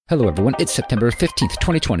Hello everyone, it's September 15th,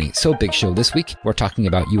 2020. So big show this week. We're talking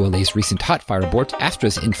about ULA's recent hot fire abort,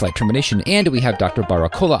 Astra's in-flight termination, and we have Dr.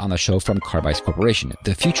 Baratunde on the show from Carbice Corporation.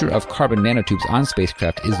 The future of carbon nanotubes on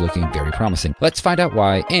spacecraft is looking very promising. Let's find out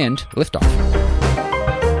why and liftoff.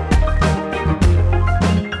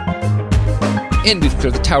 And we've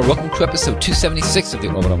cleared the tower. Welcome to episode 276 of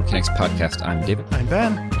the Orbital Mechanics Podcast. I'm David. I'm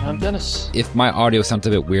Ben. I'm Dennis. If my audio sounds a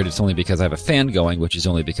bit weird, it's only because I have a fan going, which is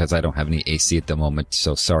only because I don't have any AC at the moment.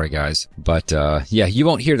 So sorry, guys. But yeah, you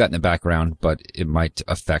won't hear that in the background, but it might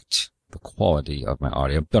affect the quality of my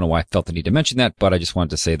audio. Don't know why I felt the need to mention that, but I just wanted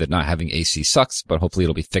to say that not having AC sucks, but hopefully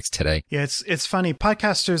it'll be fixed today. Yeah, it's funny.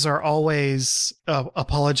 Podcasters are always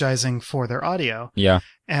apologizing for their audio. Yeah.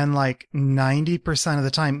 And like 90% of the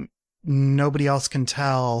time, nobody else can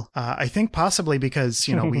tell. I think possibly because,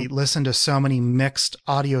 we listen to so many mixed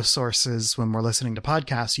audio sources when we're listening to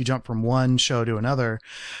podcasts. You jump from one show to another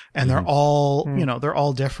and they're all, they're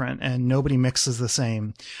all different and nobody mixes the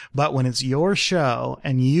same. But when it's your show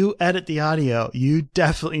and you edit the audio, you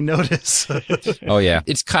definitely notice. Oh yeah.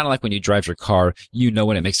 It's kind of like when you drive your car,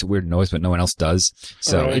 when it makes a weird noise, but no one else does.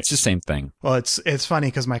 So It's the same thing. Well, it's funny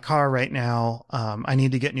because my car right now, I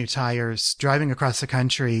need to get new tires. Driving across the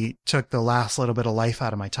country took the last little bit of life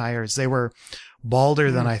out of my tires. They were balder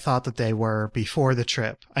than I thought that they were before the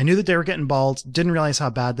trip. I knew that they were getting bald, didn't realize how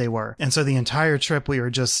bad they were. And so the entire trip we were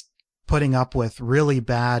just putting up with really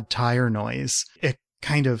bad tire noise. It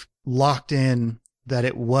kind of locked in that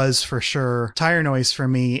it was for sure tire noise for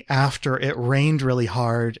me after it rained really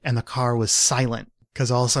hard and the car was silent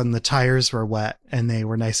because all of a sudden the tires were wet and they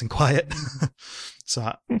were nice and quiet.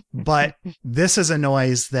 So, but this is a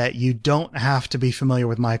noise that you don't have to be familiar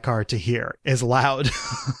with my car to hear. It's loud.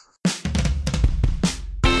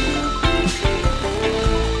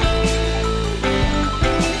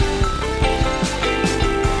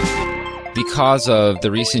 Because of the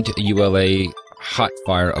recent ULA hot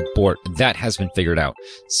fire abort, that has been figured out.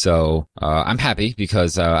 So I'm happy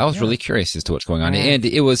because I was really curious as to what's going on. And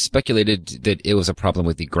it was speculated that it was a problem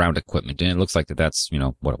with the ground equipment. And it looks like that's,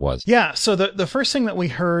 what it was. Yeah. So the first thing that we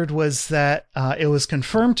heard was that it was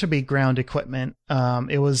confirmed to be ground equipment.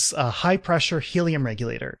 It was a high pressure helium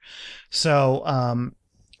regulator. So,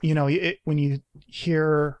 when you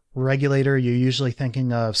hear regulator, you're usually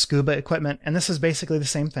thinking of scuba equipment, and this is basically the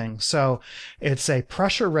same thing. So it's a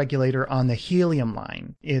pressure regulator on the helium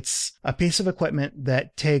line. It's a piece of equipment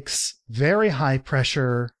that takes very high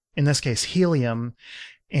pressure, in this case helium,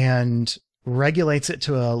 and regulates it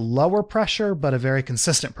to a lower pressure, but a very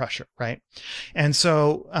consistent pressure, right? And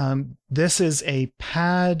so this is a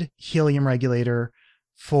pad helium regulator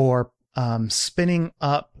for spinning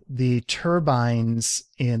up the turbines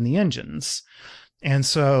in the engines. And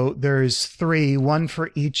so there's three, one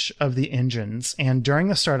for each of the engines. And during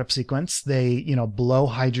the startup sequence, they, blow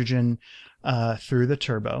hydrogen through the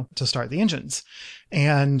turbo to start the engines.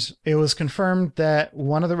 And it was confirmed that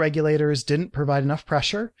one of the regulators didn't provide enough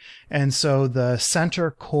pressure. And so the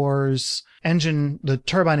center core's engine, the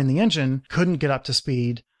turbine in the engine, couldn't get up to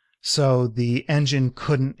speed. So the engine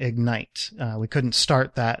couldn't ignite. We couldn't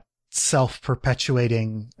start that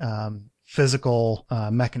self-perpetuating physical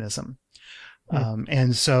mechanism.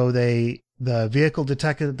 And so the vehicle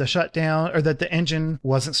detected the shutdown, or that the engine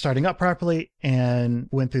wasn't starting up properly, and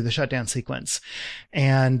went through the shutdown sequence.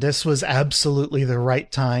 And this was absolutely the right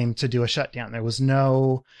time to do a shutdown. There was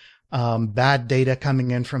no bad data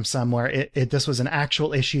coming in from somewhere. This was an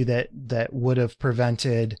actual issue that would have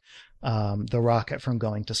prevented the rocket from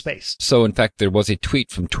going to space. So, in fact, there was a tweet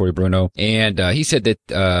from Tori Bruno, and he said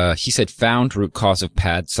that found root cause of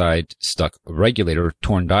pad side stuck regulator,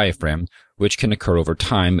 torn diaphragm, which can occur over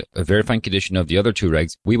time. A verifying condition of the other two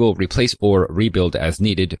regs, we will replace or rebuild as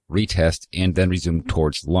needed, retest, and then resume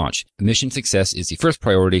towards launch. Mission success is the first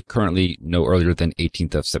priority, currently no earlier than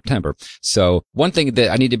 18th of September. So one thing that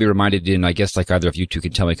I need to be reminded, and I guess like either of you two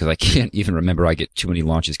can tell me because I can't even remember, I get too many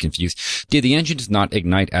launches confused. Did the engines not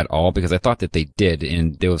ignite at all? Because I thought that they did,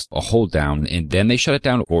 and there was a hold down, and then they shut it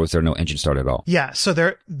down, or was there no engine start at all? Yeah, so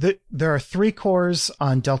there are three cores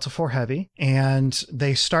on Delta IV Heavy, and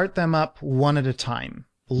they start them up one at a time.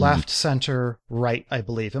 Left, center, right, I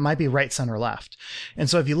believe. It might be right, center, left. And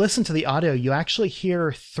so if you listen to the audio, you actually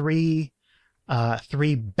hear three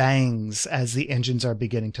bangs as the engines are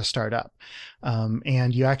beginning to start up.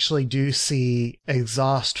 And you actually do see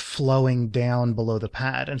exhaust flowing down below the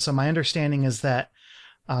pad. And so my understanding is that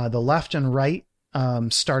the left and right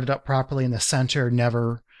started up properly, and the center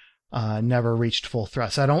never reached full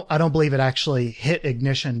thrust. I don't believe it actually hit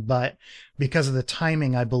ignition, but because of the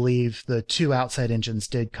timing, I believe the two outside engines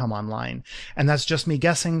did come online. And that's just me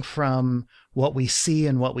guessing from what we see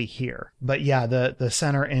and what we hear. But yeah, the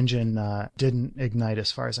center engine didn't ignite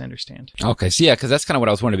as far as I understand. Okay, so yeah, because that's kind of what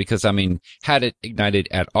I was wondering. Because I mean, had it ignited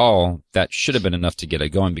at all, that should have been enough to get it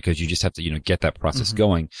going. Because you just have to, get that process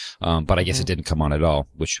going. But I guess it didn't come on at all,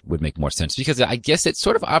 which would make more sense. Because I guess it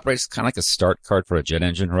sort of operates kind of like a start card for a jet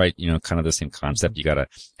engine, right? Kind of the same concept. You got to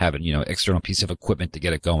have an external piece of equipment to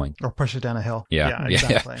get it going, or push it down a hill. Yeah,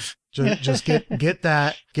 exactly. Just get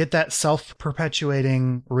that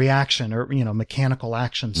self-perpetuating reaction or mechanical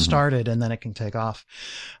action started, and then it can take off.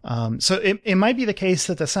 So it might be the case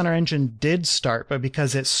that the center engine did start, but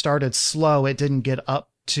because it started slow, it didn't get up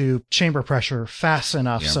to chamber pressure fast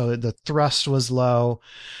enough, so the thrust was low.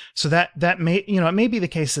 So that may it may be the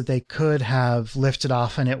case that they could have lifted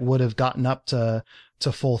off and it would have gotten up to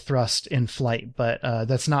full thrust in flight, but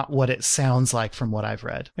that's not what it sounds like from what I've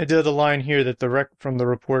read. I did a line here that from the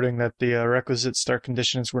reporting that the requisite start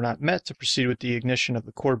conditions were not met to proceed with the ignition of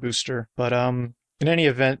the core booster. But in any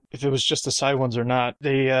event, if it was just the side ones or not,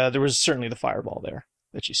 there was certainly the fireball there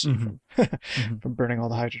that you see from burning all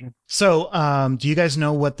the hydrogen. So do you guys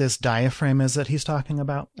know what this diaphragm is that he's talking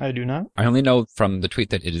about? I do not. I only know from the tweet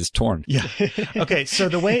that it is torn. Yeah. Okay, so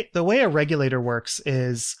the way a regulator works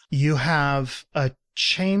is you have a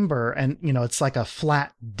chamber, and it's like a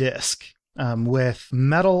flat disc with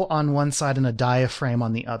metal on one side and a diaphragm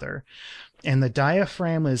on the other, and the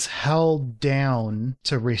diaphragm is held down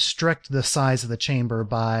to restrict the size of the chamber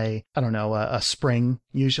by a spring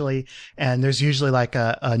usually, and there's usually like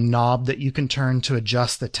a knob that you can turn to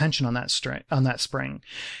adjust the tension on that spring,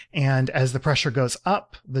 and as the pressure goes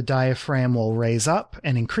up, the diaphragm will raise up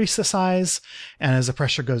and increase the size, and as the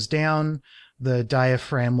pressure goes down, the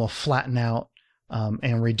diaphragm will flatten out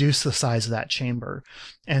and reduce the size of that chamber.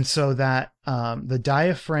 And so that the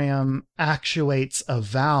diaphragm actuates a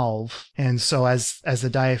valve. And so as the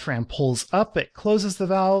diaphragm pulls up, it closes the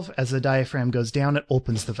valve. As the diaphragm goes down, it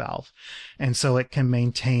opens the valve. And so it can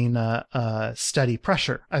maintain a steady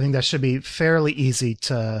pressure. I think that should be fairly easy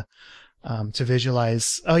to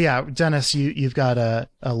visualize. Oh yeah, Dennis, you've got a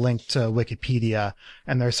link to Wikipedia,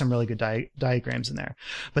 and there's some really good diagrams in there.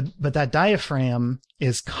 But that diaphragm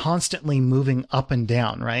is constantly moving up and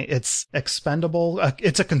down, right? It's expendable.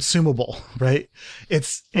 It's a consumable, right?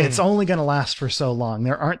 It's only going to last for so long.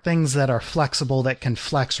 There aren't things that are flexible that can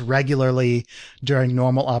flex regularly during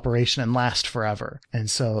normal operation and last forever. And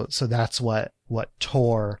so that's what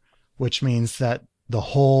tore, which means that the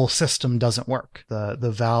whole system doesn't work.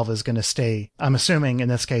 The valve is going to stay. I'm assuming in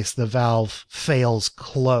this case, the valve fails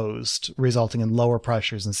closed, resulting in lower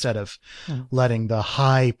pressures instead of letting the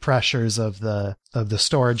high pressures of the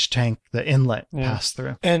storage tank, the inlet, pass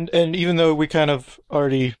through. And even though we kind of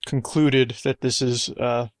already concluded that this is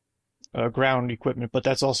ground equipment, but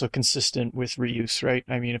that's also consistent with reuse, right?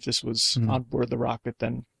 I mean, if this was on board the rocket,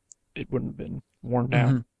 then it wouldn't have been worn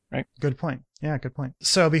down. Right. Good point. Yeah, good point.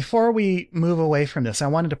 So before we move away from this, I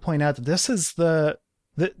wanted to point out that this is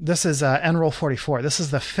NROL 44. This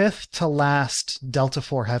is the fifth to last Delta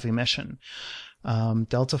IV Heavy mission.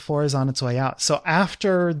 Delta IV is on its way out. So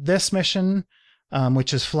after this mission,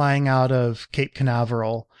 which is flying out of Cape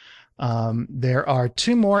Canaveral, there are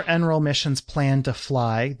two more NROL missions planned to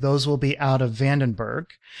fly. Those will be out of Vandenberg.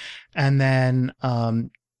 And then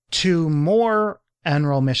two more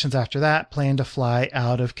NROL missions after that plan to fly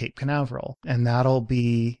out of Cape Canaveral, and that'll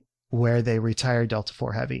be where they retire Delta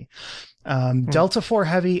IV Heavy. Delta IV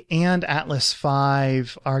Heavy and Atlas V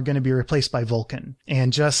are going to be replaced by Vulcan.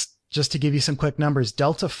 And just to give you some quick numbers,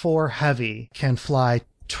 Delta IV Heavy can fly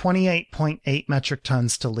 28.8 metric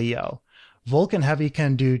tons to LEO. Vulcan Heavy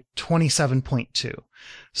can do 27.2.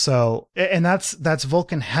 So, and that's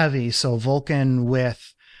Vulcan Heavy. So Vulcan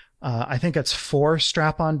with I think it's 4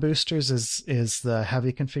 strap-on boosters is the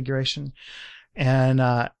Heavy configuration, and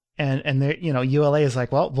there, ULA is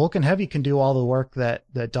like, well, Vulcan Heavy can do all the work that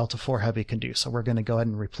Delta IV Heavy can do, so we're going to go ahead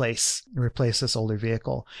and replace this older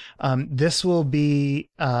vehicle. This will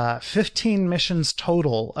be 15 missions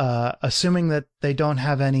total, assuming that they don't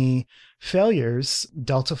have any failures.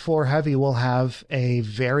 Delta IV Heavy will have a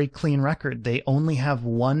very clean record. They only have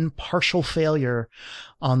one partial failure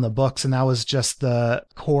on the books, and that was just the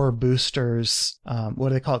core boosters. What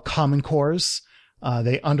do they call it? Common cores.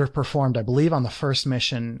 They underperformed, I believe, on the first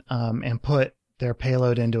mission, and put their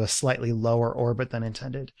payload into a slightly lower orbit than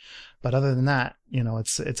intended. But other than that,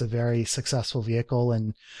 it's a very successful vehicle,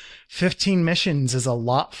 and 15 missions is a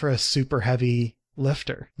lot for a super heavy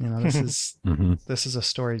lifter. This is this is a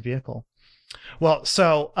storied vehicle. Well,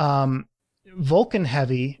 so Vulcan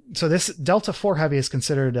Heavy, so this Delta IV Heavy is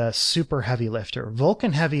considered a super heavy lifter.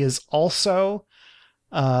 Vulcan Heavy is also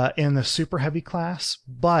in the super heavy class,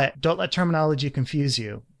 but don't let terminology confuse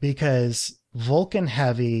you, because Vulcan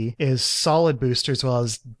Heavy is solid booster, as well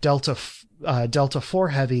as Delta 4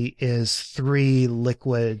 Heavy is 3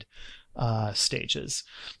 liquid stages.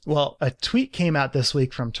 Well, a tweet came out this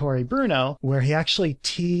week from Tori Bruno where he actually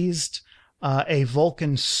teased a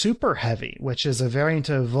Vulcan Super Heavy, which is a variant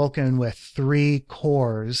of Vulcan with 3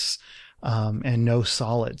 cores and no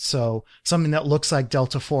solid. So something that looks like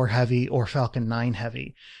Delta 4 Heavy or Falcon 9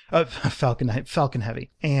 Heavy. Falcon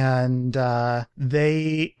Heavy. And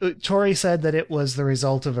Tori said that it was the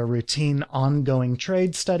result of a routine ongoing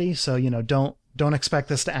trade study. So, don't expect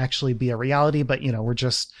this to actually be a reality, but, we're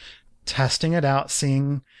just testing it out,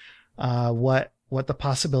 seeing what the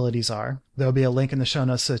possibilities are. There'll be a link in the show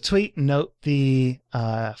notes to the tweet. Note the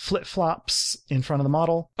flip-flops in front of the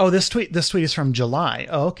model. Oh, this tweet is from July.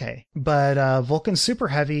 Oh, okay. But Vulcan Super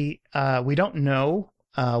Heavy, we don't know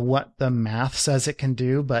what the math says it can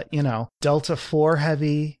do, but, Delta 4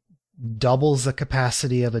 Heavy doubles the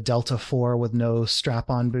capacity of a Delta 4 with no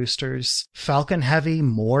strap-on boosters. Falcon Heavy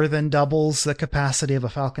more than doubles the capacity of a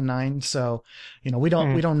Falcon 9. So, we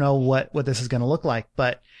don't know what this is going to look like,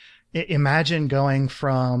 but imagine going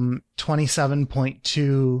from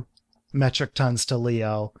 27.2 metric tons to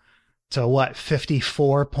Leo to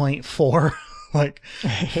 54.4. Like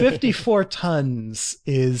 54 tons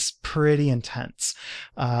is pretty intense.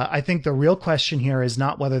 I think the real question here is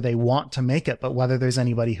not whether they want to make it, but whether there's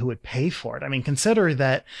anybody who would pay for it. I mean, consider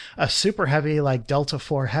that a super heavy like Delta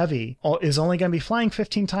 4 Heavy is only going to be flying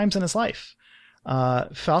 15 times in his life.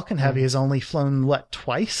 Falcon Heavy has only flown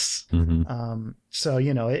twice. Mm-hmm. So,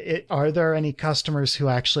 are there any customers who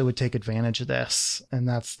actually would take advantage of this? And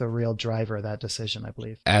that's the real driver of that decision, I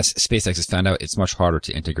believe. As SpaceX has found out, it's much harder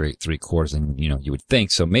to integrate 3 cores than, you would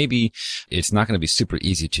think. So maybe it's not going to be super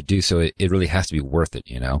easy to do. So it really has to be worth it,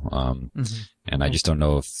 and I just don't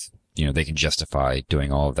know if, they can justify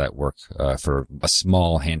doing all of that work for a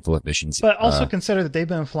small handful of missions. But also consider that they've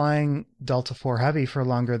been flying Delta 4 Heavy for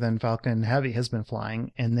longer than Falcon Heavy has been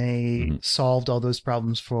flying, and they solved all those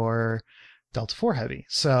problems for Delta 4 Heavy.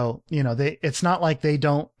 So, it's not like they're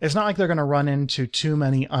going to run into too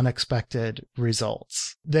many unexpected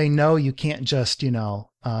results. They know you can't just, do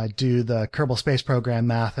the Kerbal Space Program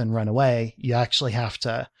math and run away. You actually have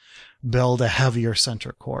to build a heavier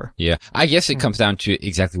center core. Yeah. I guess it comes down to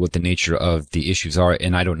exactly what the nature of the issues are,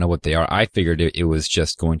 and I don't know what they are. I figured it was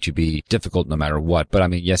just going to be difficult no matter what. But I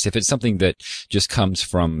mean, yes, if it's something that just comes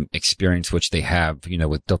from experience, which they have,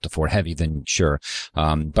 with Delta 4 Heavy, then sure.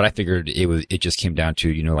 But I figured it just came down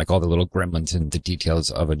to, like all the little gremlins and the details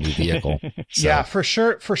of a new vehicle. So. Yeah, for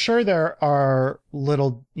sure there are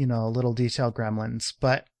little detail gremlins,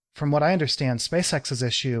 but from what I understand, SpaceX's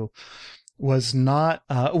issue was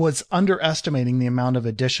underestimating the amount of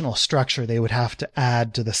additional structure they would have to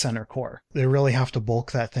add to the center core. They really have to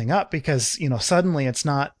bulk that thing up because, suddenly it's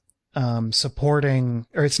not supporting,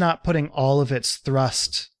 or it's not putting all of its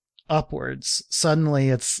thrust upwards.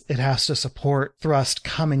 Suddenly it has to support thrust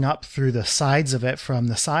coming up through the sides of it from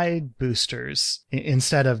the side boosters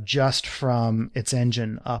instead of just from its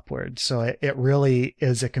engine upward. So it really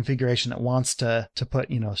is a configuration that wants to put,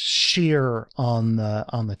 shear on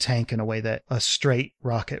the tank in a way that a straight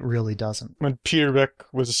rocket really doesn't. When Peter Beck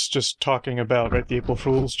was just talking about, the April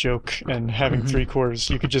Fool's joke and having 3 cores,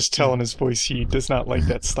 you could just tell in his voice he does not like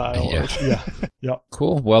that style. Yeah.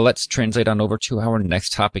 Cool. Well, let's translate on over to our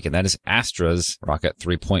next topic, and that is Astra's Rocket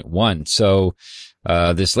 3.1. So,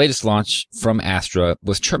 this latest launch from Astra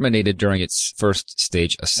was terminated during its first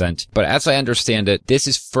stage ascent. But as I understand it, this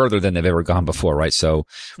is further than they've ever gone before, right? So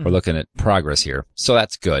we're looking at progress here. So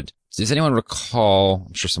that's good. Does anyone recall,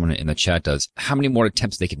 I'm sure someone in the chat does, how many more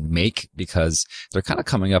attempts they can make? Because they're kind of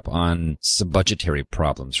coming up on some budgetary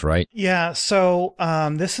problems, right? Yeah. So,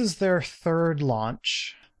 this is their 3rd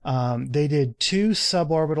launch. They did 2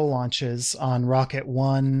 suborbital launches on Rocket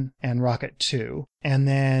 1 and Rocket 2. And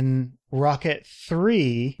then Rocket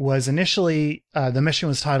 3 was initially, the mission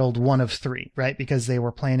was titled 1 of 3, right? Because they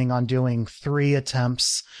were planning on doing 3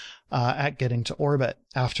 attempts at getting to orbit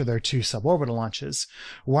after their 2 suborbital launches.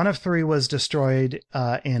 1 of 3 was destroyed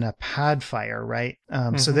in a pad fire, right?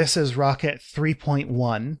 So this is Rocket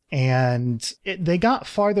 3.1, and they got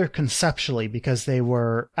farther conceptually because they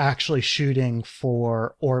were actually shooting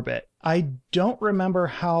for orbit. I don't remember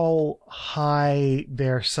how high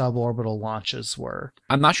their suborbital launches were.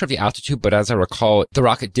 I'm not sure of the altitude, but as I recall, the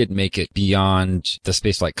rocket did make it beyond the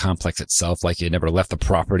spaceflight complex itself. Like it never left the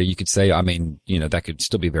property, you could say. I mean, that could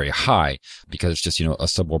still be very high because it's just, a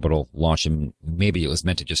suborbital launch, and maybe it was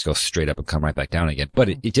meant to just go straight up and come right back down again. But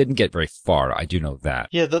it didn't get very far. I do know that.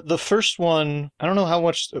 Yeah, the first one, I don't know how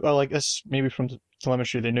much, I guess maybe from the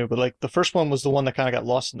telemetry they knew, but the first one was the one that kind of got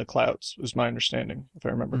lost in the clouds, was my understanding, if I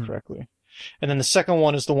remember correctly. And then the second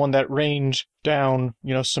one is the one that rained down,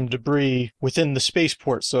 some debris within the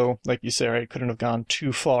spaceport. So, like you say, right, it couldn't have gone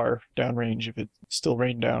too far downrange if it still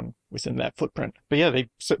rained down within that footprint. But yeah,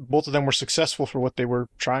 both of them were successful for what they were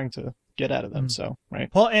trying to get out of them. So, right.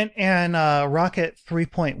 Well, and Rocket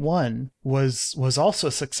 3.1 was also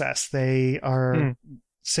a success. They are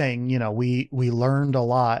saying, we learned a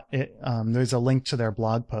lot. There's a link to their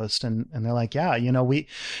blog post, and they're like, yeah,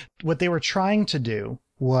 what they were trying to do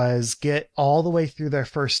was get all the way through their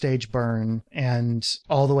first stage burn and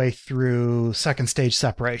all the way through second stage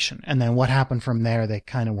separation. And then what happened from there, they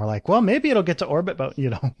kind of were like, well, maybe it'll get to orbit, but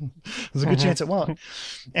there's a good chance it won't.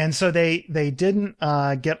 And so they didn't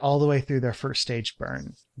get all the way through their first stage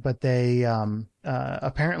burn, but they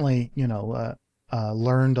apparently,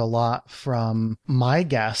 learned a lot from, my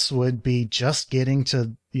guess would be just getting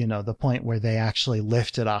to, the point where they actually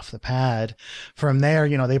lifted off the pad. From there,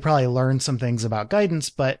 they probably learned some things about guidance,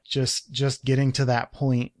 but just getting to that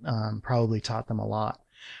point probably taught them a lot.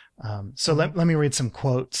 So let me read some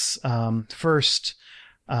quotes. First,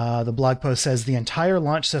 the blog post says the entire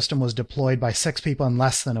launch system was deployed by 6 people in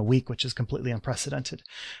less than a week, which is completely unprecedented.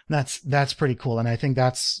 And that's pretty cool. And I think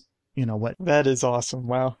that's, what. That is awesome.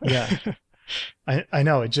 Wow. Yeah. I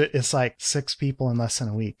know it's like 6 people in less than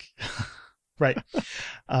a week. Right.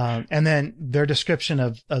 And then their description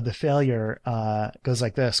of the failure goes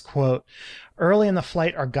like this, quote, early in the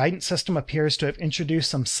flight, our guidance system appears to have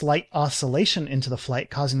introduced some slight oscillation into the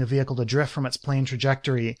flight, causing the vehicle to drift from its plane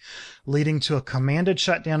trajectory, leading to a commanded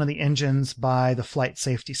shutdown of the engines by the flight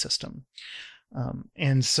safety system.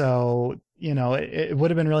 And so, it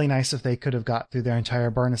would have been really nice if they could have got through their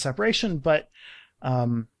entire burn and separation, but,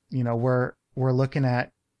 we're looking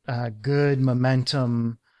at good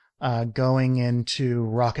momentum going into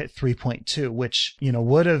Rocket 3.2, which,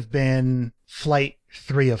 would have been flight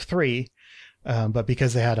 3 of 3, but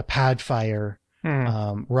because they had a pad fire,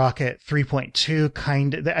 Rocket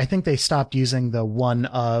 3.2 I think they stopped using the 1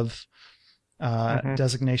 of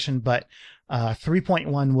designation, but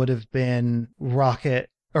 3.1 would have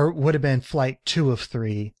been flight 2 of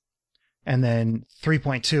 3, and then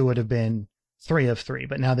 3.2 would have been 3 of 3,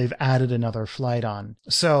 but now they've added another flight on.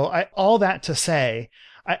 So all that to say,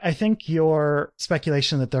 I think your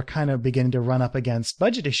speculation that they're kind of beginning to run up against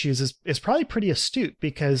budget issues is probably pretty astute,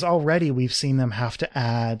 because already we've seen them have to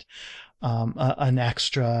add an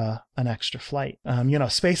extra flight.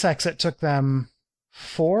 SpaceX, it took them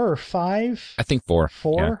 4 or 5. I think 4.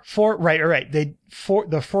 4. Yeah. 4. Right. The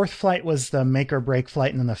 4th flight was the make or break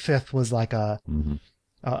flight, and then the 5th was like a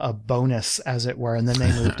bonus, as it were, and then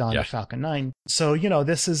they moved on to Falcon 9. So,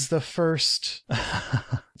 this is the first.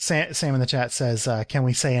 Sam in the chat says, can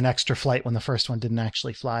we say an extra flight when the first one didn't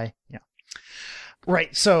actually fly? Yeah.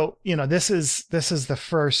 Right. So, this is the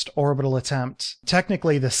first orbital attempt.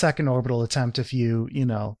 Technically, the second orbital attempt, if you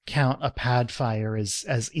count a pad fire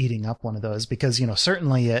as eating up one of those, because,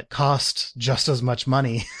 certainly it cost just as much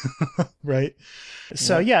money. Right.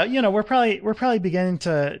 So yeah, we're probably beginning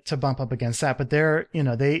to bump up against that, but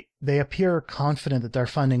they appear confident that their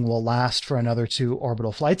funding will last for another 2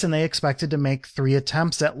 orbital flights, and they expected to make 3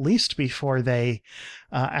 attempts at least before they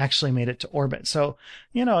actually made it to orbit. So,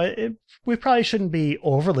 we probably shouldn't be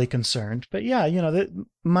overly concerned, but yeah, the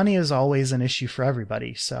money is always an issue for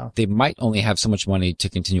everybody. So they might only have so much money to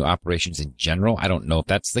continue operations in general. I don't know if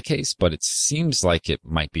that's the case, but it seems like it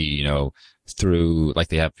might be, through, like,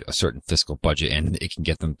 they have a certain fiscal budget and it can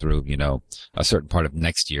get them through, a certain part of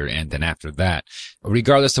next year. And then after that,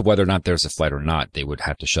 regardless of whether or not there's a flight or not, they would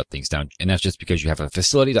have to shut things down. And that's just because you have a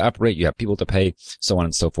facility to operate, you have people to pay, so on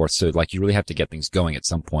and so forth. So, like, you really have to get things going at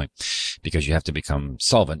some point, because you have to become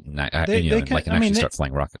solvent and actually start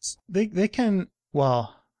flying rockets. They can,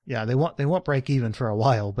 well, yeah, they won't break even for a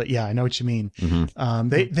while, but yeah, I know what you mean.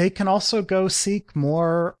 They can also go seek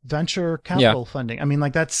more venture capital funding. I mean,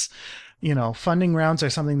 like, that's, funding rounds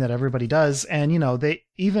are something that everybody does. And,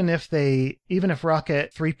 even if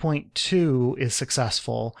Rocket 3.2 is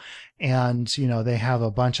successful and, they have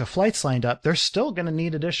a bunch of flights lined up, they're still going to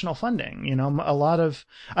need additional funding. A lot of,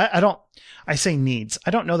 I say needs,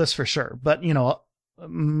 I don't know this for sure, but,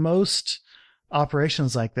 most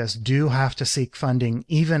operations like this do have to seek funding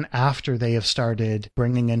even after they have started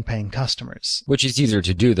bringing in paying customers. Which is easier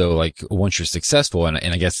to do, though, like, once you're successful. And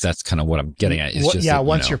I guess that's kind of what I'm getting at.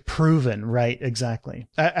 Once you're proven, right? Exactly.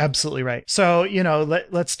 Absolutely right. So,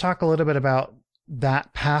 let's talk a little bit about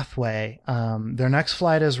that pathway. Their next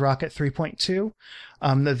flight is Rocket 3.2.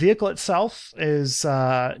 The vehicle itself is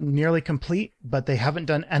nearly complete, but they haven't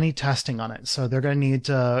done any testing on it. So they're going to need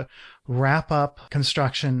to wrap up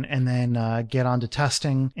construction and then get on to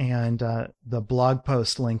testing. And the blog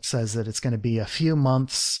post link says that it's going to be a few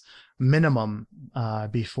months minimum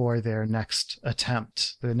before their next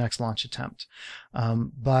launch attempt.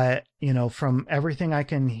 But from everything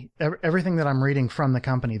everything that I'm reading from the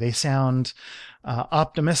company, they sound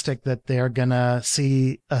optimistic that they're gonna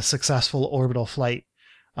see a successful orbital flight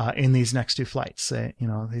in these next 2 flights.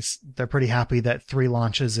 They're pretty happy that 3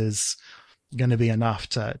 launches is going to be enough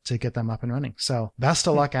to get them up and running. So best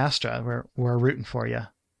of luck, Astra. We're rooting for you.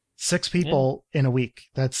 6 people in a week.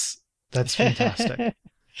 That's fantastic.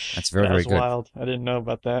 That's very, very good. Wild. I didn't know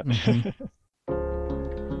about that. Mm-hmm.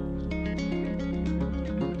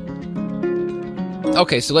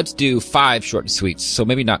 Okay, so let's do 5 short and sweets. So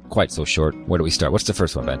maybe not quite so short. Where do we start? What's the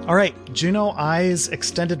first one, Ben? All right, Juno I's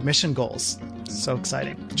extended mission goals. So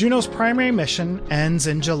exciting. Juno's primary mission ends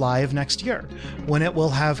in July of next year, when it will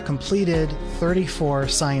have completed 34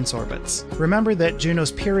 science orbits. Remember that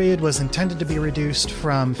Juno's period was intended to be reduced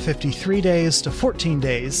from 53 days to 14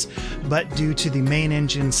 days, but due to the main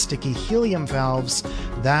engine's sticky helium valves,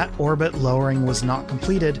 that orbit lowering was not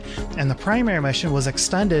completed, and the primary mission was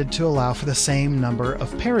extended to allow for the same number of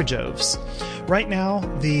perijoves. Right now,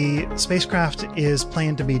 the spacecraft is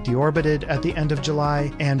planned to be deorbited at the end of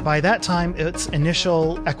July, and by that time, its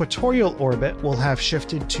initial equatorial orbit will have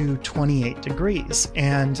shifted to 28 degrees,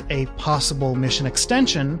 and a possible mission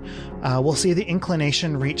extension will see the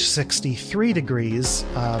inclination reach 63 degrees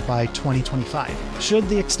by 2025. Should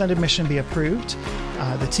the extended mission be approved,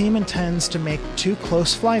 the team intends to make 2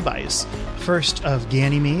 close flybys, first of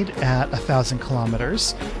Ganymede at 1,000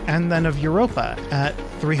 kilometers, and then of Europa at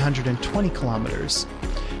 320 kilometers.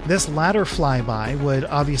 This latter flyby would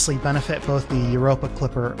obviously benefit both the Europa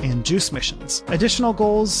Clipper and JUICE missions. Additional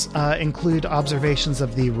goals include observations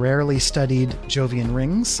of the rarely studied Jovian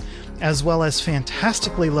rings, as well as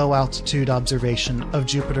fantastically low altitude observation of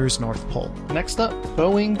Jupiter's North Pole. Next up,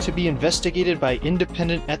 Boeing to be investigated by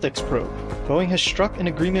independent ethics probe. Boeing has struck an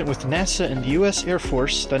agreement with NASA and the U.S. Air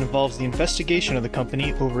Force that involves the investigation of the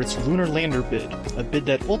company over its lunar lander bid, a bid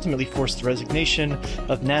that ultimately forced the resignation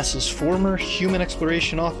of NASA's former Human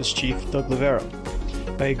Exploration Office Chief, Doug Loverro.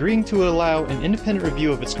 By agreeing to allow an independent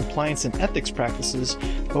review of its compliance and ethics practices,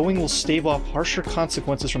 Boeing will stave off harsher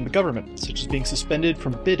consequences from the government, such as being suspended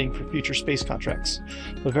from bidding for future space contracts.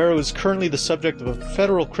 Loverro is currently the subject of a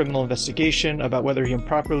federal criminal investigation about whether he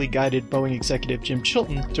improperly guided Boeing executive Jim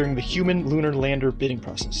Chilton during the human lunar lander bidding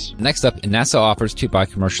process. Next up, NASA offers to buy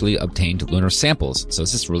commercially obtained lunar samples. So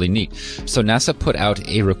this is really neat. So NASA put out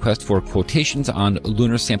a request for quotations on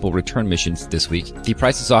lunar sample return missions this week. The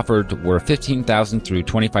prices offered were $15,000 through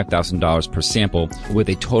 $25,000 per sample, with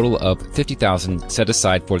a total of $50,000 set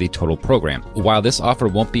aside for the total program. While this offer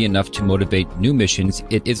won't be enough to motivate new missions,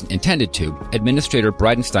 it isn't intended to. Administrator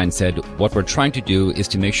Bridenstine said, "What we're trying to do is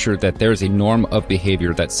to make sure that there is a norm of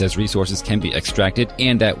behavior that says resources can be extracted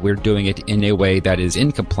and that we're doing it in a way that is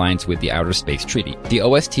in compliance with the Outer Space Treaty. The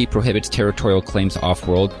OST prohibits territorial claims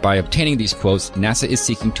off-world. By obtaining these quotes, NASA is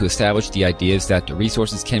seeking to establish the ideas that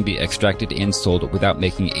resources can be extracted and sold without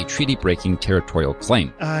making a treaty-breaking territorial claim."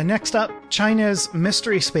 Next up, China's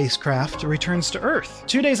mystery spacecraft returns to Earth.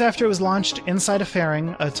 2 days after it was launched inside a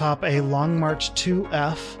fairing atop a Long March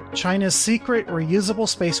 2F, China's secret reusable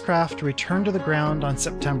spacecraft returned to the ground on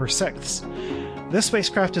September 6th. This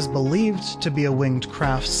spacecraft is believed to be a winged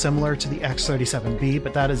craft similar to the X-37B,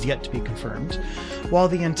 but that is yet to be confirmed. While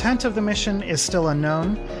the intent of the mission is still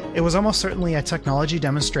unknown, it was almost certainly a technology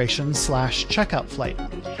demonstration / checkout flight.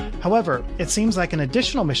 However, it seems like an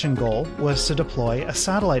additional mission goal was to deploy a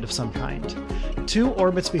satellite of some kind. 2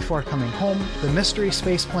 orbits before coming home, the mystery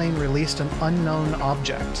spaceplane released an unknown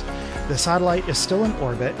object. The satellite is still in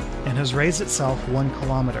orbit and has raised itself 1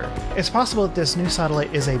 kilometer. It's possible that this new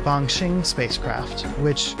satellite is a Bangxing spacecraft,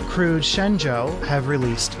 which crewed Shenzhou have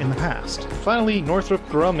released in the past. Finally, Northrop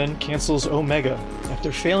Grumman cancels Omega.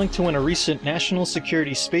 After failing to win a recent national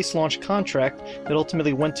security space launch contract that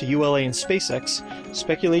ultimately went to ULA and SpaceX,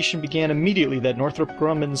 speculation began immediately that Northrop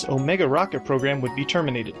Grumman's Omega rocket program would be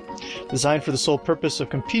terminated. Designed for the sole purpose of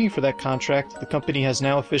competing for that contract, the company has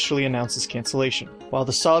now officially announced its cancellation. While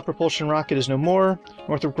the solid propulsion rocket is no more,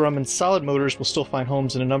 Northrop Grumman's solid motors will still find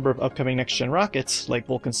homes in a number of upcoming next-gen rockets like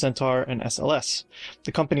Vulcan Centaur and SLS.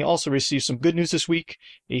 The company also received some good news this week,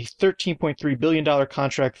 a $13.3 billion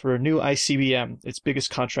contract for a new ICBM, its biggest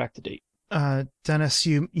contract to date. Dennis,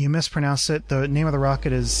 you mispronounced it. The name of the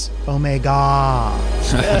rocket is Omega.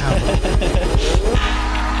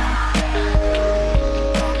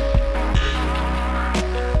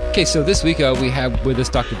 Okay, so this week we have with us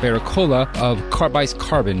Dr. Baracola of Carbice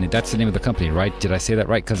Carbon. That's the name of the company, right? Did I say that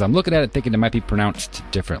right? Because I'm looking at it thinking it might be pronounced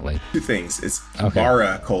differently. 2 things. It's okay.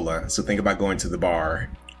 Baracola. So think about going to the bar,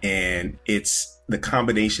 and it's the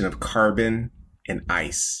combination of carbon and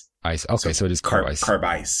ice. Ice. Okay, so it is carb ice. Carb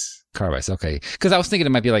ice. Carb ice. Okay, because I was thinking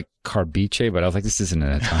it might be like Carbice, but I was like, this isn't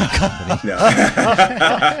an atomic company. No.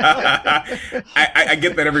 I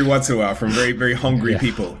get that every once in a while from very, very hungry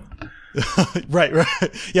people. Right.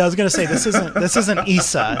 Yeah, I was going to say this isn't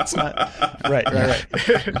ISA. It's not. Right.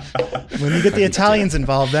 When you get the Italians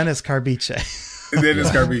involved, then it's Carbice. Then it's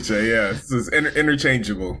Carbice, yeah. So it's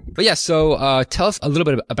interchangeable. But yeah, so tell us a little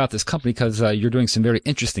bit about this company, because you're doing some very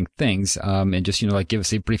interesting things, and just like give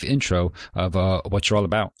us a brief intro of what you're all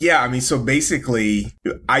about. Yeah, I mean, so basically,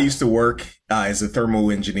 I used to work as a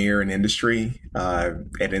thermal engineer in industry at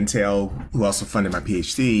Intel, who also funded my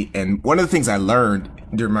PhD. And one of the things I learned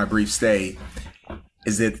during my brief stay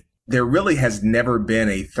is that there really has never been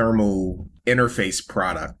a thermal interface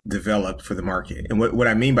product developed for the market. And what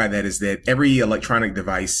I mean by that is that every electronic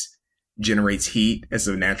device generates heat as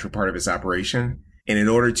a natural part of its operation. And in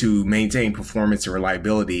order to maintain performance and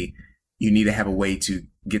reliability, you need to have a way to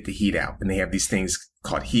get the heat out. And they have these things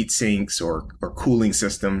called heat sinks or cooling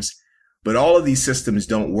systems. But all of these systems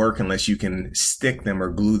don't work unless you can stick them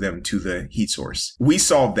or glue them to the heat source. We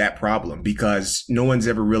solved that problem because no one's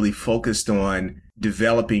ever really focused on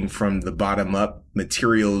developing from the bottom up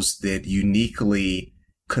materials that uniquely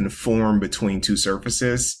conform between two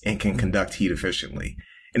surfaces and can conduct heat efficiently.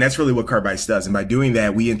 And that's really what Carbice does. And by doing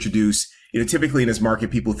that, we introduce, typically in this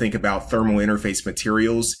market, people think about thermal interface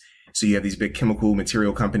materials. So you have these big chemical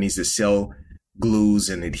material companies that sell glues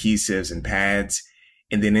and adhesives and pads,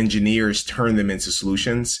 and then engineers turn them into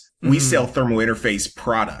solutions. We sell thermal interface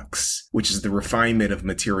products, which is the refinement of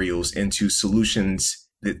materials into solutions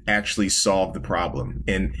that actually solve the problem.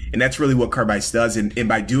 And that's really what Carbice does. And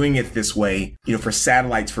by doing it this way, for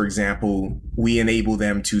satellites, for example, we enable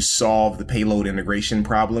them to solve the payload integration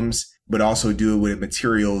problems, but also do it with a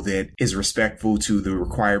material that is respectful to the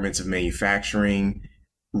requirements of manufacturing,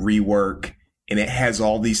 rework, and it has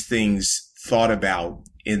all these things thought about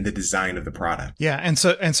in the design of the product. Yeah, and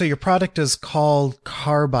so your product is called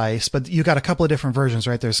Carbice, but you got a couple of different versions,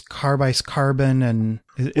 right? There's Carbice Carbon and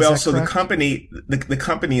so the company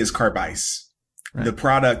is Carbice. Right. The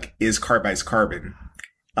product is Carbice Carbon,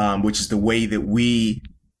 which is the way that we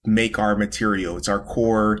make our material. It's our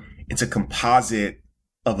core. It's a composite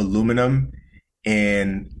of aluminum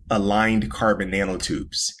and aligned carbon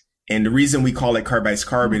nanotubes. And the reason we call it Carbice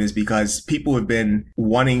Carbon is because people have been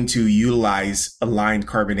wanting to utilize aligned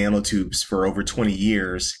carbon nanotubes for over 20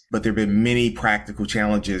 years, but there have been many practical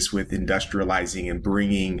challenges with industrializing and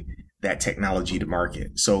bringing that technology to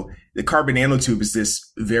market. So the carbon nanotube is this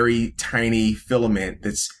very tiny filament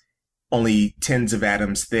that's only tens of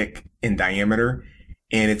atoms thick in diameter,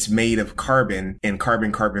 and it's made of carbon and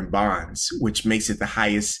carbon-carbon bonds, which makes it the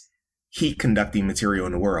highest heat-conducting material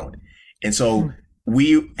in the world. And so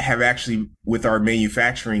we have actually, with our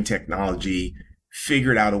manufacturing technology,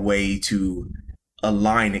 figured out a way to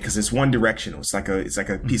align it because it's one directional. It's like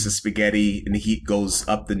a piece of spaghetti and the heat goes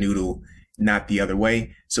up the noodle, not the other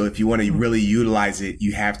way. So if you want to really utilize it,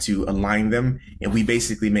 you have to align them. And we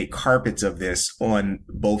basically make carpets of this on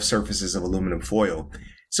both surfaces of aluminum foil.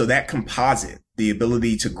 So that composite, the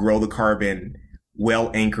ability to grow the carbon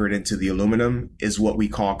well anchored into the aluminum, is what we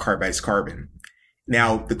call Carbice Carbon.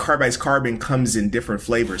 Now, the Carbice Carbon comes in different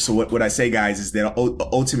flavors. So what I say, guys, is that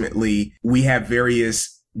ultimately we have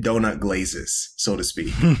various donut glazes, so to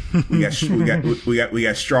speak. we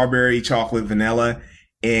got strawberry, chocolate, vanilla,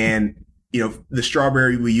 and the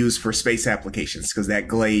strawberry we use for space applications because that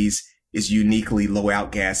glaze is uniquely low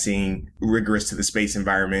outgassing, rigorous to the space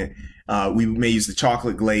environment. We may use the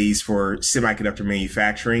chocolate glaze for semiconductor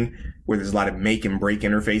manufacturing, where there's a lot of make and break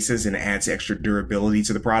interfaces and it adds extra durability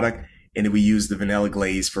to the product. And then we use the vanilla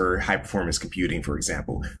glaze for high performance computing, for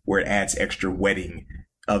example, where it adds extra wetting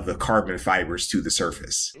of the carbon fibers to the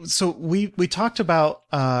surface. So we talked about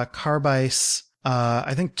Carbice,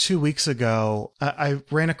 I think 2 weeks ago. I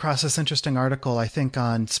ran across this interesting article, I think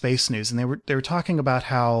on Space News, and they were talking about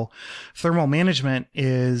how thermal management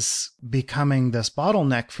is becoming this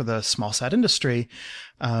bottleneck for the small sat industry.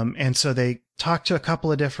 And so they talked to a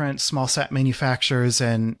couple of different small sat manufacturers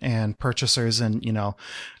and purchasers and,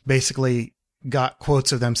 basically got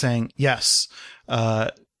quotes of them saying, yes,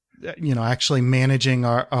 actually managing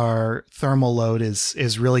our thermal load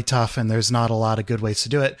is really tough and there's not a lot of good ways to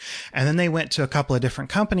do it. And then they went to a couple of different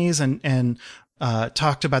companies and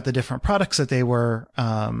talked about the different products that they were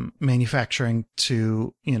manufacturing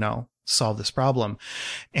to, solve this problem.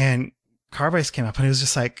 And Carbice came up and it was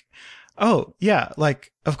just like, oh yeah,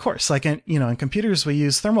 like, of course, like in computers we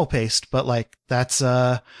use thermal paste, but like that's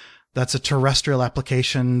that's a terrestrial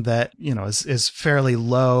application that, is fairly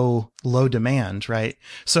low demand, right?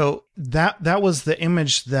 So that was the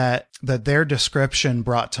image that their description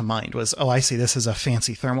brought to mind was, oh, I see, this is a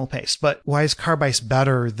fancy thermal paste. But why is Carbice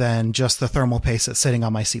better than just the thermal paste that's sitting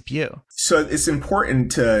on my CPU? So it's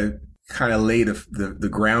important to kind of lay the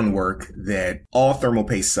groundwork that all thermal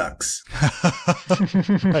paste sucks.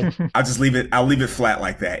 Right. I'll leave it flat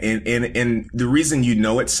like that. And the reason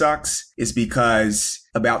it sucks is because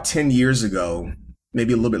about 10 years ago,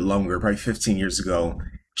 maybe a little bit longer, probably 15 years ago,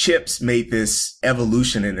 chips made this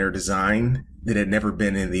evolution in their design that had never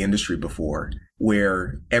been in the industry before,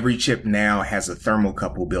 where every chip now has a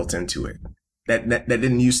thermocouple built into it. That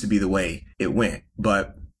didn't used to be the way it went,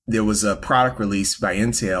 but there was a product release by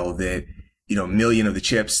Intel that, a million of the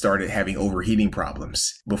chips started having overheating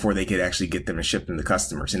problems before they could actually get them and ship them to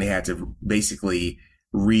customers. And they had to basically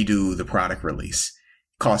redo the product release,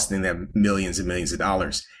 costing them millions and millions of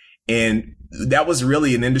dollars. And that was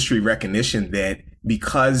really an industry recognition that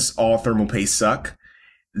because all thermal paste suck,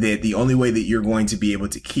 that the only way that you're going to be able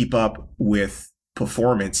to keep up with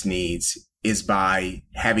performance needs is by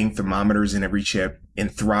having thermometers in every chip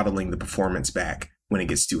and throttling the performance back when it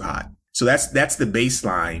gets too hot. So that's the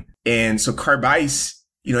baseline. And so Carbice,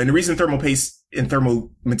 and the reason thermal paste and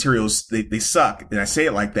thermal materials, they suck. And I say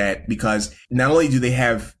it like that because not only do they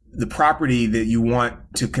have the property that you want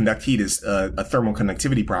to conduct heat is a thermal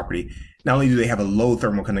conductivity property, not only do they have a low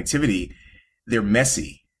thermal conductivity, they're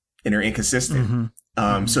messy and they're inconsistent.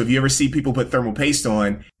 Mm-hmm. So if you ever see people put thermal paste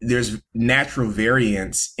on, there's natural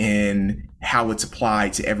variance in how it's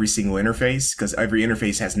applied to every single interface, because every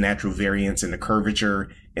interface has natural variance in the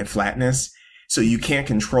curvature and flatness. So you can't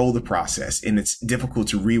control the process and it's difficult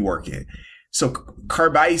to rework it. So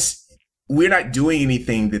Carbice, we're not doing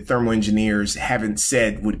anything that thermal engineers haven't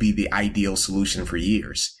said would be the ideal solution for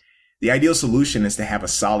years. The ideal solution is to have a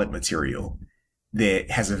solid material that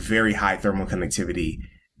has a very high thermal conductivity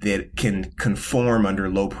that can conform under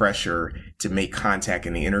low pressure to make contact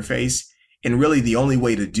in the interface. And really the only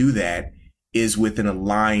way to do that is with an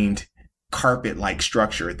aligned carpet-like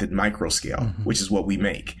structure at the micro scale, which is what we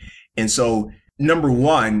make. And so number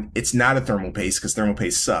one, it's not a thermal paste because thermal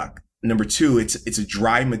paste suck. Number two, it's a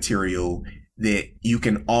dry material that you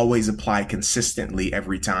can always apply consistently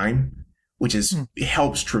every time, which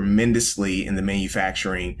helps tremendously in the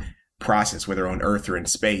manufacturing process, whether on Earth or in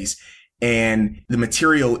space. And the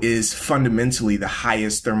material is fundamentally the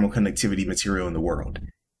highest thermal conductivity material in the world.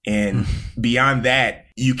 And beyond that,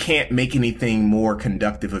 you can't make anything more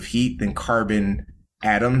conductive of heat than carbon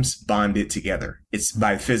atoms bonded together. It's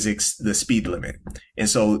by physics, the speed limit. And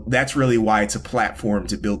so that's really why it's a platform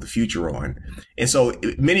to build the future on. And so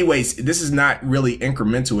in many ways, this is not really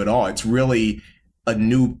incremental at all. It's really a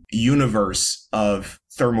new universe of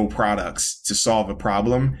thermal products to solve a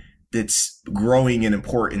problem that's growing in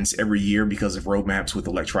importance every year because of roadmaps with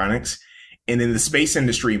electronics. And in the space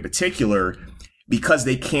industry in particular, because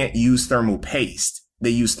they can't use thermal paste, they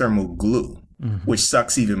use thermal glue, which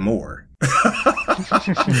sucks even more.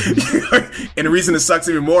 And the reason it sucks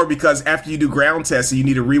even more because after you do ground tests and you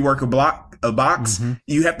need to rework a box,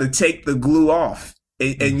 you have to take the glue off.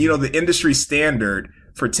 And the industry standard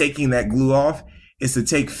for taking that glue off is to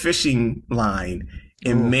take fishing line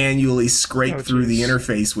and manually scrape through the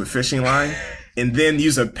interface with fishing line and then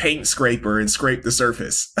use a paint scraper and scrape the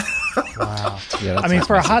surface. Wow. Yeah, I mean,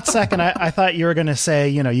 for a hot second, I thought you were going to say,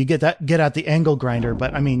 you get out the angle grinder,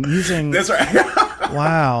 but I mean, using. That's right.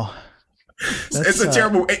 Wow. It's a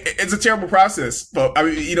terrible process. But I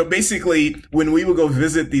mean, basically when we would go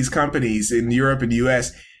visit these companies in Europe and the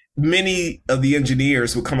US, many of the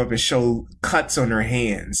engineers would come up and show cuts on their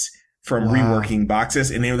hands from reworking boxes.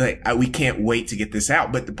 And they were like, we can't wait to get this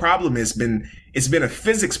out. But the problem it's been a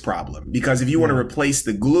physics problem, because if you want to replace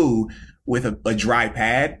the glue with a dry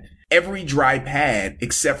pad, every dry pad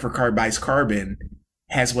except for Carbice Carbon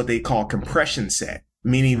has what they call compression set,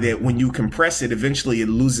 meaning that when you compress it, eventually it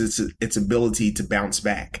loses its ability to bounce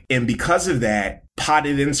back. And because of that,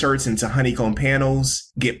 potted inserts into honeycomb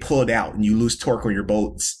panels get pulled out and you lose torque on your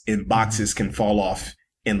bolts and boxes can fall off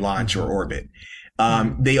in launch or orbit.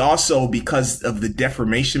 They also, because of the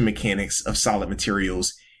deformation mechanics of solid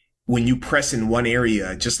materials, when you press in one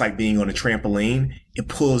area, just like being on a trampoline, it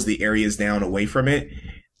pulls the areas down away from it.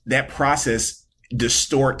 That process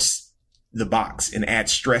distorts the box and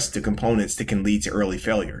adds stress to components that can lead to early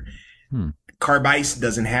failure. Carbice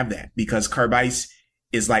doesn't have that because Carbice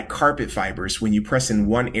is like carpet fibers. When you press in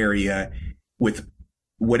one area with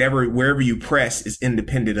wherever you press is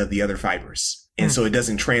independent of the other fibers. And so it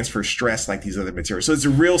doesn't transfer stress like these other materials. So it's a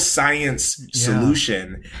real science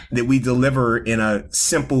solution that we deliver in a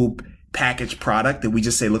simple packaged product that we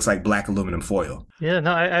just say looks like black aluminum foil. Yeah,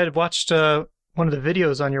 no, I had watched one of the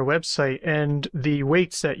videos on your website, and the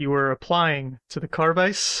weights that you were applying to the carb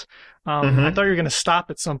ice. I thought you were going to stop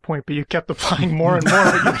at some point, but you kept applying more and more.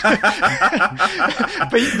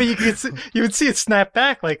 But you would see it snap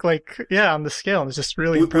back like on the scale. And it's just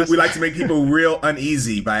really impressive. We like to make people real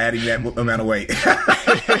uneasy by adding that amount of weight.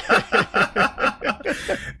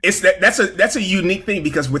 That's a unique thing,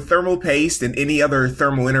 because with thermal paste and any other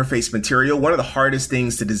thermal interface material, one of the hardest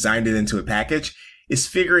things to design it into a package is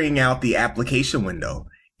figuring out the application window.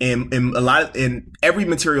 And in every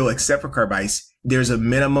material except for carb ice, there's a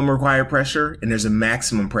minimum required pressure and there's a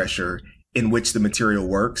maximum pressure in which the material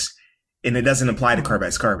works. And it doesn't apply to carb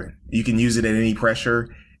ice carbon. You can use it at any pressure.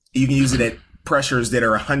 You can use it at pressures that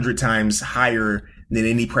are 100 times higher than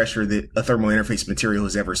any pressure that a thermal interface material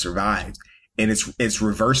has ever survived. And it's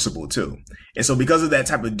reversible too. And so because of that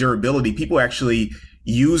type of durability, people actually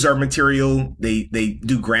use our material. They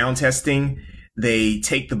do ground testing. They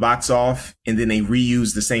take the box off and then they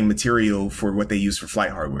reuse the same material for what they use for flight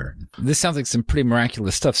hardware. This sounds like some pretty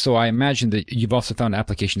miraculous stuff. So I imagine that you've also found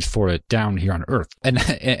applications for it down here on Earth. And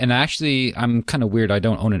actually, I'm kind of weird. I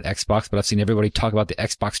don't own an Xbox, but I've seen everybody talk about the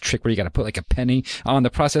Xbox trick where you got to put like a penny on the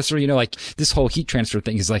processor. You know, like this whole heat transfer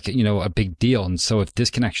thing is like, you know, a big deal. And so if this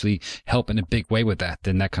can actually help in a big way with that,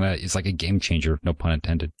 then that kind of is like a game changer. No pun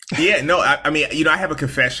intended. Yeah, no, I mean, you know, I have a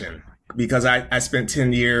confession. Because I spent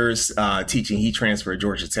 10 years teaching heat transfer at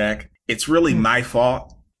Georgia Tech. It's really my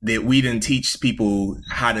fault that we didn't teach people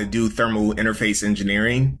how to do thermal interface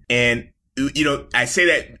engineering. And, you know, I say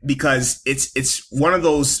that because it's one of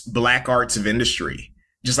those black arts of industry.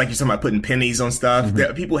 Just like you're talking about putting pennies on stuff.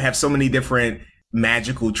 Mm-hmm. People have so many different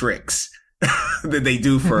magical tricks that they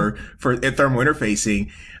do for thermal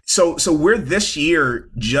interfacing. So we're this year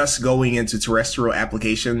just going into terrestrial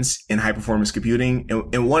applications in high performance computing.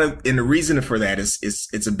 And the reason for that is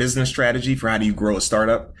it's a business strategy for how do you grow a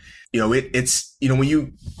startup. You know, it's, you know,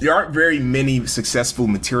 there aren't very many successful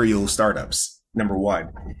material startups, number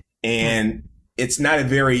one. And it's not a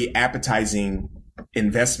very appetizing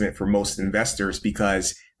investment for most investors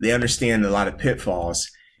because they understand a lot of pitfalls.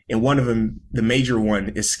 And one of them, the major one,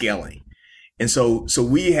 is scaling. And so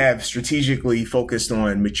we have strategically focused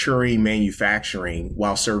on maturing manufacturing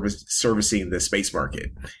while servicing the space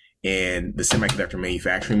market and the semiconductor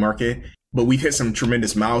manufacturing market. But we've hit some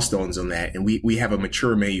tremendous milestones on that. And we have a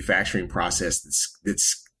mature manufacturing process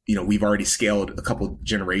that's, you know, we've already scaled a couple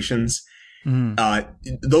generations.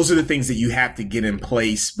 Those are the things that you have to get in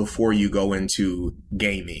place before you go into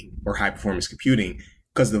gaming or high performance computing,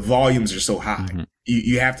 because the volumes are so high. Mm-hmm.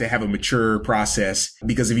 You have to have a mature process,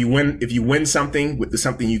 because if you win something with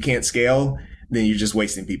something you can't scale, then you're just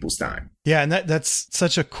wasting people's time. Yeah. And that's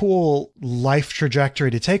such a cool life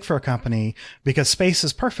trajectory to take for a company, because space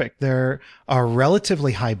is perfect. There are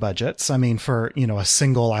relatively high budgets. I mean, for, you know, a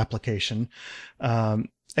single application. And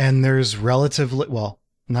there's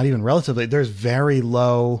there's very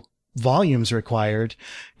low volumes required,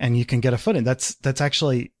 and you can get a foot in. That's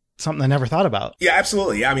actually something I never thought excuse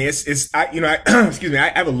me, I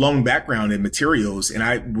have a long background in materials,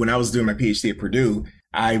 and when I was doing my PhD at Purdue,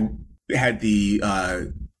 I had the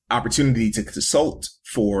opportunity to consult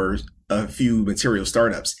for a few material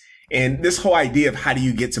startups. And this whole idea of how do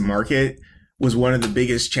you get to market was one of the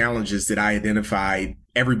biggest challenges that I identified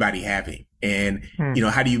everybody having. And, you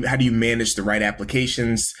know, how do you manage the right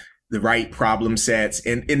applications, the right problem sets?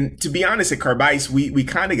 And to be honest, at Carbice, we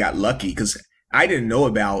kind of got lucky, because I didn't know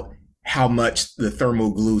about how much the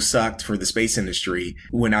thermal glue sucked for the space industry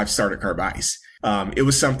when I started Carbice. It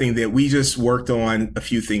was something that we just worked on a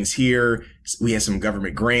few things here. We had some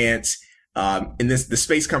government grants. And the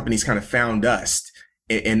space companies kind of found us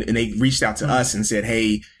and they reached out to us and said,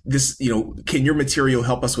 hey, this, you know, can your material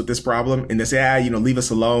help us with this problem? And they said, leave us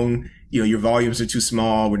alone. You know, your volumes are too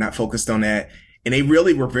small. We're not focused on that. And they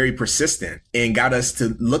really were very persistent and got us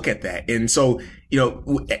to look at that. And so,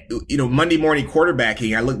 Monday morning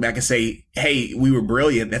quarterbacking, I look back and say, hey, we were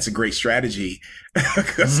brilliant. That's a great strategy.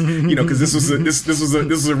 Cause this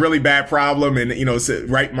was a really bad problem, and, it's a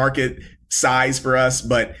right market size for us.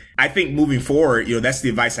 But I think moving forward, that's the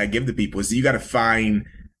advice I give to people, is that you got to find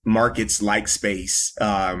markets like space,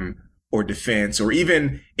 or defense, or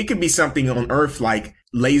even it could be something on Earth like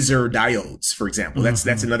laser diodes, for example. That's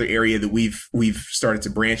another area that we've started to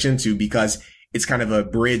branch into, because it's kind of a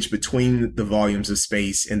bridge between the volumes of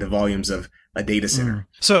space and the volumes of a data center.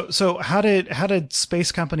 So how did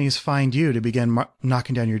space companies find you to begin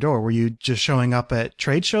knocking down your door? Were you just showing up at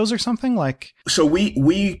trade shows or something like? So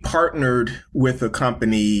we partnered with a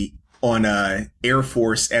company on a Air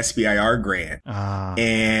Force SBIR grant.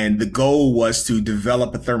 And the goal was to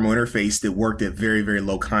develop a thermal interface that worked at very, very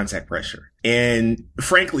low contact pressure. And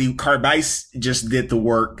frankly, Carbice just did the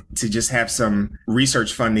work to just have some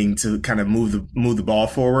research funding to kind of move the ball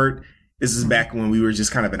forward. This is back when we were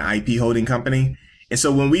just kind of an IP holding company. And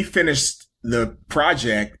so when we finished the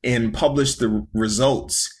project and published the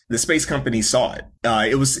results, the space company saw it.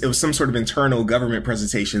 It was some sort of internal government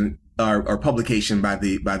presentation or publication by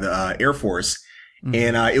the Air Force.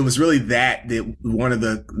 And it was really that one of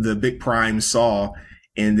the big primes saw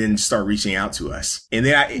and then start reaching out to us. And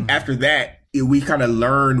then after that, we kind of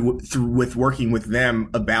learned with working with them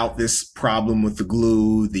about this problem with the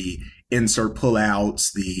glue, the insert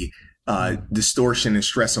pullouts, the distortion and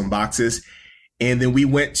stress on boxes. And then we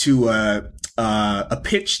went to a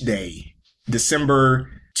pitch day, December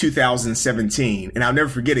 2017. And I'll never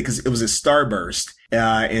forget it because it was a Starburst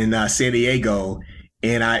in San Diego.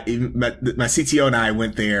 And my CTO and I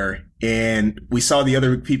went there and we saw the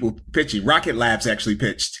other people pitching. Rocket Labs actually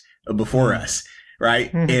pitched before us.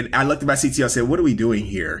 Right. And I looked at my CTO and said, what are we doing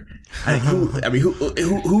here?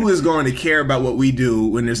 Who is going to care about what we do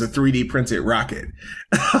when there's a 3D printed rocket?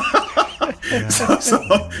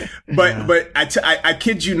 But I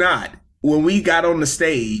kid you not, when we got on the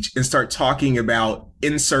stage and start talking about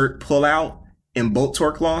insert pullout and bolt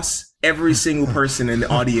torque loss, every single person in the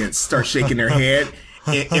audience starts shaking their head.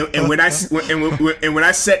 And when I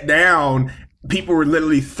sat down, people were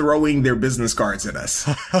literally throwing their business cards at us.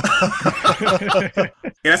 And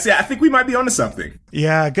I said, I think we might be onto something.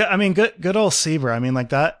 Yeah. Good old Sabre. I mean, like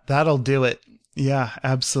that'll do it. Yeah,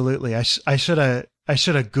 absolutely. I should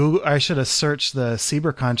have searched the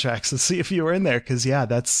Sabre contracts to see if you were in there. Cause yeah,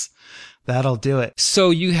 that'll do it.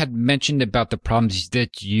 So you had mentioned about the problems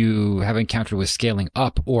that you have encountered with scaling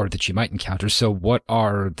up or that you might encounter. So what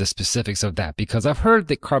are the specifics of that? Because I've heard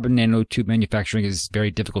that carbon nanotube manufacturing is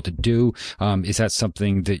very difficult to do. Is that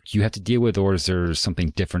something that you have to deal with, or is there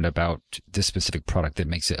something different about this specific product that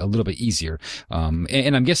makes it a little bit easier?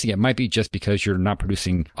 And I'm guessing it might be just because you're not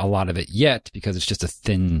producing a lot of it yet because it's just a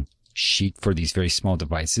thin sheet for these very small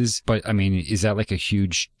devices. But I mean, is that like a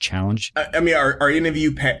huge challenge? I mean, are any of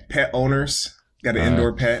you pet owners? Got an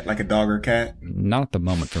indoor pet, like a dog or cat? Not at the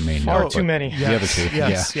moment for me. Far too many. The other two.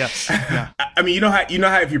 Yes. Yeah. I mean, you know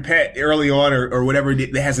how if your pet early on or whatever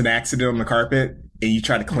that has an accident on the carpet and you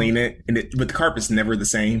try to clean it, but the carpet's never the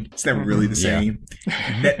same. It's never really the same.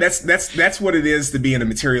 That's what it is to be in a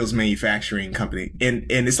materials manufacturing company. And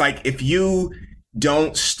it's like if you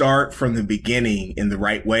don't start from the beginning in the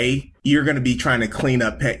right way, you're going to be trying to clean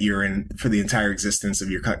up pet urine for the entire existence of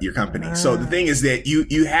your company. So the thing is that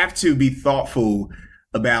you have to be thoughtful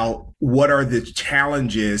about what are the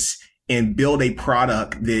challenges and build a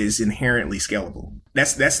product that is inherently scalable.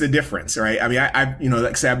 That's the difference, right? I mean, like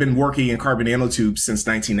I said, I've been working in carbon nanotubes since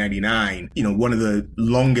 1999, one of the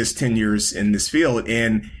longest tenures in this field.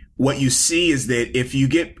 And what you see is that if you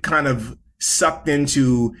get kind of sucked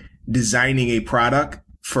into designing a product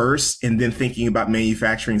first and then thinking about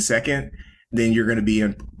manufacturing second, then you're going to be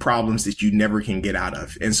in problems that you never can get out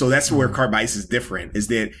of. And so that's where Carbice is different, is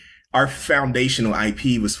that our foundational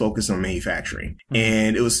IP was focused on manufacturing.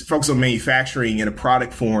 And it was focused on manufacturing in a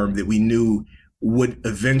product form that we knew would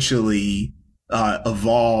eventually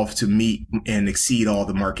evolve to meet and exceed all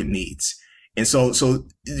the market needs. And so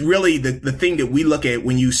really the thing that we look at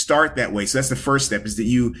when you start that way, so that's the first step, is that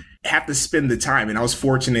you have to spend the time. And I was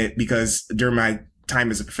fortunate because during my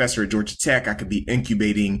time as a professor at Georgia Tech, I could be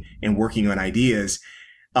incubating and working on ideas.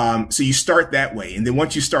 So you start that way. And then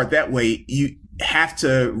once you start that way, you have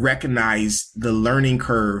to recognize the learning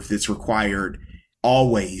curve that's required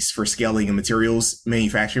always for scaling a materials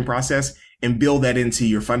manufacturing process and build that into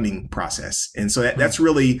your funding process. And so that's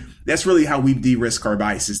really how we've de-risked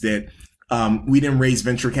Carbice, is that we didn't raise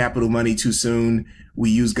venture capital money too soon. We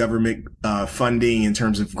used government funding in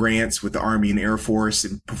terms of grants with the Army and Air Force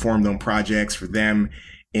and performed on projects for them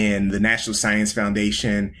and the National Science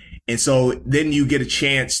Foundation. And so then you get a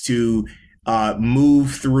chance to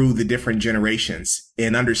move through the different generations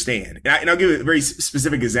and understand. And I'll give a very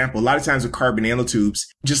specific example. A lot of times with carbon nanotubes,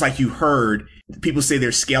 just like you heard, people say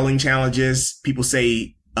there's scaling challenges. People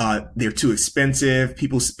say they're too expensive.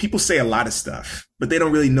 People say a lot of stuff, but they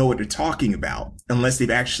don't really know what they're talking about unless they've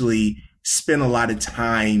actually spent a lot of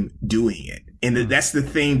time doing it. And that's the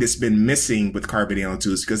thing that's been missing with carbon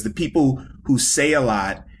nanotubes, because the people who say a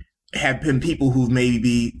lot have been people who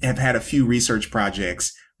maybe have had a few research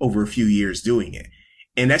projects over a few years doing it.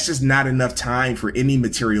 And that's just not enough time for any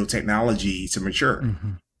material technology to mature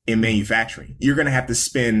in manufacturing. You're going to have to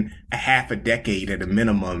spend a half a decade at a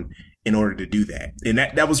minimum in order to do that. And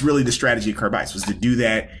that was really the strategy of Carbice, was to do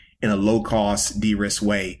that in a low cost, de-risk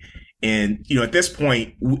way. And, at this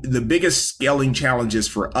point, the biggest scaling challenges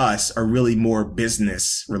for us are really more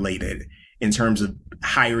business related in terms of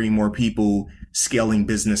hiring more people, scaling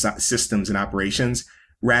business systems and operations,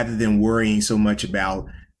 rather than worrying so much about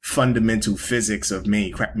fundamental physics of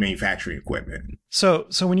manufacturing equipment. So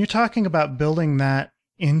when you're talking about building that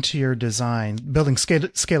into your design, building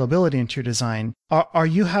scalability into your design, are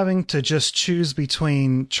you having to just choose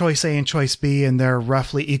between choice A and choice B, and they're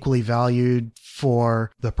roughly equally valued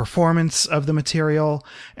for the performance of the material,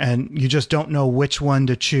 and you just don't know which one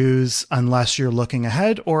to choose unless you're looking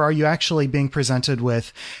ahead? Or are you actually being presented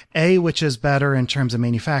with A, which is better in terms of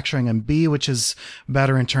manufacturing, and B, which is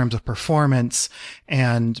better in terms of performance,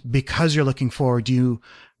 and because you're looking forward, you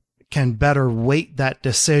can better weight that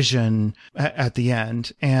decision at the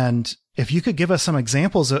end? And if you could give us some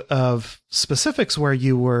examples of specifics where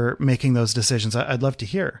you were making those decisions, I'd love to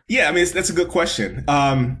hear. Yeah, I mean, that's a good question.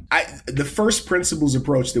 The first principles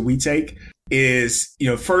approach that we take is,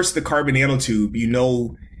 first the carbon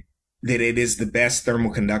nanotube, that it is the best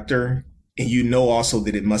thermal conductor, and also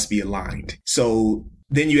that it must be aligned. So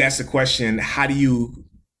then you ask the question, how do you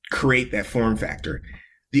create that form factor?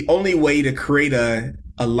 The only way to create a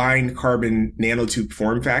aligned carbon nanotube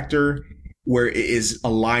form factor where it is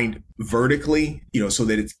aligned vertically, so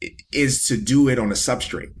that it is to do it on a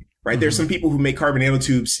substrate, right? Mm-hmm. There's some people who make carbon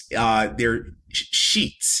nanotubes, they're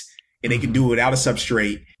sheets, and they can do it without a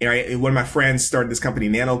substrate. And one of my friends started this company,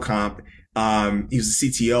 NanoComp. He was the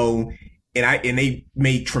CTO, and they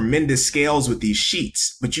made tremendous scales with these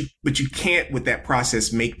sheets, but you can't with that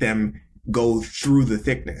process make them go through the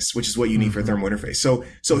thickness, which is what you need for thermal interface. So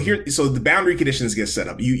the boundary conditions get set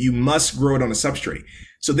up. You must grow it on a substrate.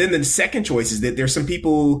 So then the second choice is that there's some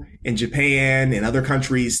people in Japan and other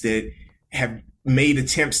countries that have made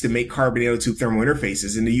attempts to make carbon nanotube thermal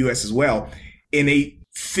interfaces, in the US as well. And they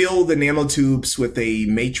fill the nanotubes with a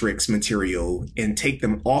matrix material and take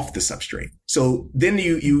them off the substrate. So then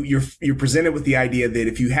you're presented with the idea that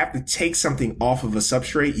if you have to take something off of a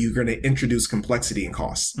substrate, you're going to introduce complexity and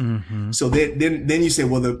costs. Mm-hmm. So then you say,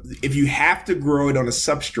 well, if you have to grow it on a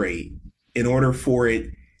substrate in order for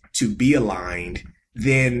it to be aligned,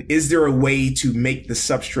 then is there a way to make the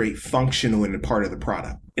substrate functional in a part of the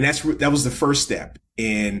product? And that was the first step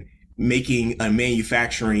in making a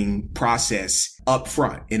manufacturing process up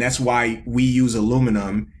front. And that's why we use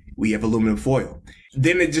aluminum. We have aluminum foil.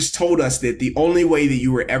 Then it just told us that the only way that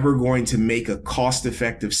you were ever going to make a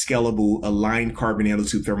cost-effective, scalable, aligned carbon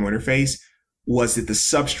nanotube thermal interface was that the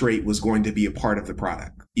substrate was going to be a part of the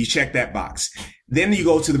product. You check that box. Then you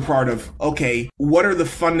go to the part of, okay, what are the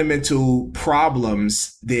fundamental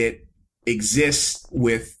problems that exist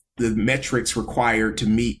with the metrics required to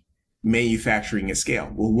meet manufacturing at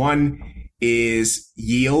scale? Well, one is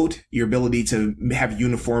yield, your ability to have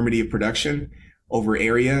uniformity of production over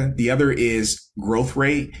area. The other is growth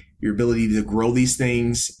rate, your ability to grow these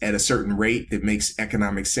things at a certain rate that makes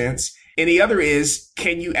economic sense. And the other is,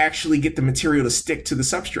 can you actually get the material to stick to the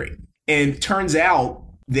substrate? And it turns out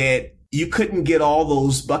that you couldn't get all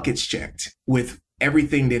those buckets checked with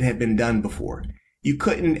everything that had been done before. You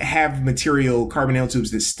couldn't have material, carbon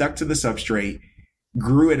nanotubes that stuck to the substrate,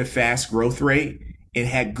 grew at a fast growth rate, and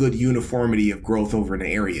had good uniformity of growth over an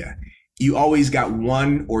area. You always got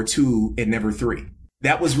one or two and never three.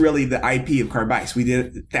 That was really the IP of Carbice. We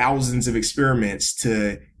did thousands of experiments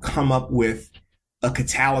to come up with a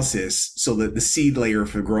catalysis, so that the seed layer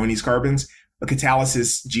for growing these carbons, a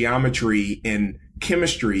catalysis geometry and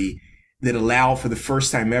chemistry that allow for the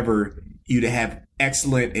first time ever you to have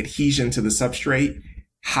excellent adhesion to the substrate,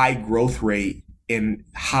 high growth rate, and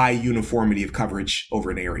high uniformity of coverage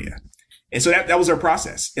over an area. And so that was our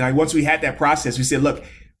process. And once we had that process, we said, look,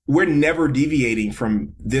 we're never deviating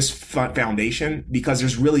from this foundation because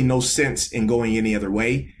there's really no sense in going any other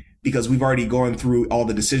way, because we've already gone through all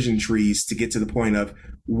the decision trees to get to the point of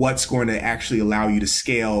what's going to actually allow you to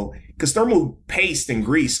scale. Because thermal paste and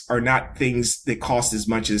grease are not things that cost as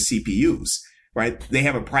much as CPUs, right? They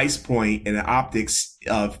have a price point and an optics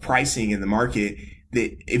of pricing in the market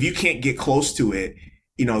that if you can't get close to it,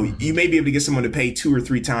 you may be able to get someone to pay 2 or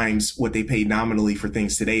 3 times what they pay nominally for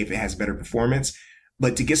things today if it has better performance.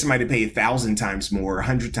 But to get somebody to pay 1,000 times more,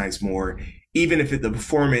 100 times more, even if the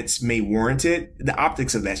performance may warrant it, the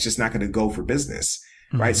optics of that's just not going to go for business,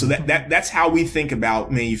 right? Mm-hmm. So that's how we think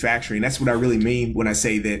about manufacturing. That's what I really mean when I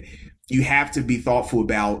say that you have to be thoughtful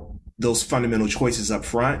about those fundamental choices up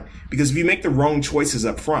front. Because if you make the wrong choices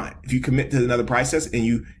up front, if you commit to another process and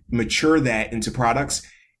you mature that into products,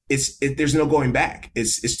 there's no going back.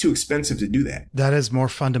 It's too expensive to do that. That is more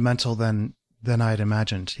fundamental than than I'd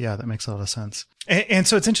imagined. Yeah, that makes a lot of sense. And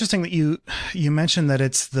so it's interesting that you mentioned that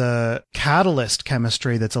it's the catalyst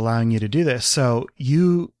chemistry that's allowing you to do this. So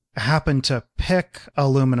you happen to pick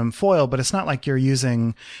aluminum foil, but it's not like you're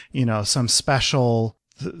using, some special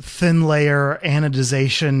thin layer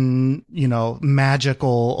anodization,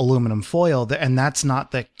 magical aluminum foil. And that's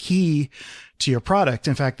not the key to your product.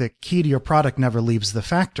 In fact, the key to your product never leaves the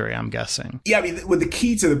factory, I'm guessing. Yeah, I mean, the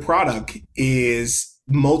key to the product is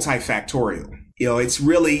multifactorial. It's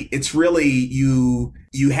really you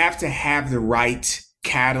have to have the right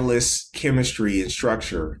catalyst chemistry and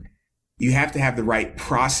structure. You have to have the right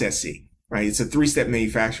processing, right? It's a 3-step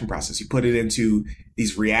manufacturing process. You put it into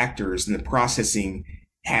these reactors and the processing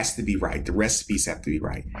has to be right. The recipes have to be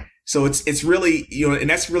right. So it's really, and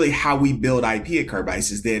that's really how we build IP at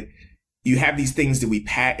Carbice, is that you have these things that we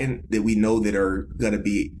patent that we know that are going to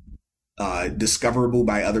be discoverable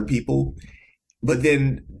by other people. But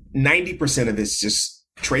then 90% of it's just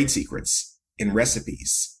trade secrets and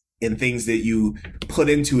recipes and things that you put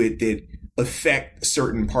into it that affect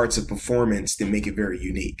certain parts of performance that make it very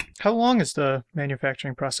unique. How long is the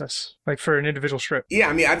manufacturing process, like for an individual strip? Yeah,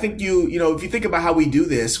 I mean, I think if you think about how we do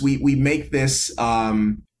this, we make this,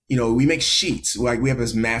 we make sheets. Like we have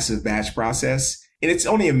this massive batch process, and it's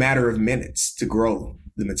only a matter of minutes to grow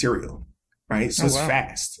the material, right? So it's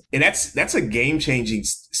fast, and that's a game changing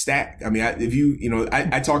stat. I mean,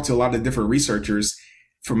 I talk to a lot of different researchers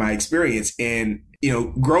from my experience, and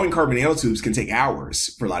growing carbon nanotubes can take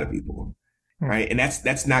hours for a lot of people. Right. And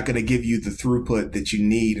that's not going to give you the throughput that you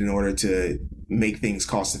need in order to make things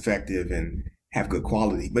cost effective and have good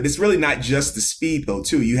quality. But it's really not just the speed, though,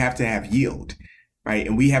 too. You have to have yield. Right.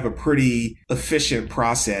 And we have a pretty efficient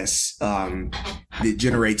process that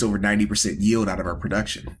generates over 90% yield out of our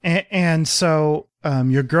production. And so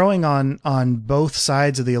you're growing on both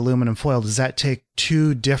sides of the aluminum foil. Does that take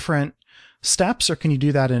 2 different steps, or can you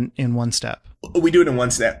do that in one step? We do it in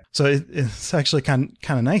one step. So it's actually kind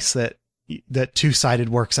of nice that 2-sided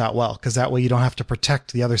works out well, because that way you don't have to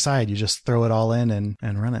protect the other side. You just throw it all in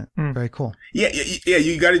and run it. Very cool. Yeah.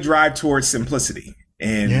 You got to drive towards simplicity.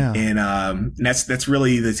 And that's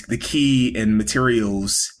really the key in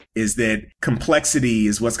materials, is that complexity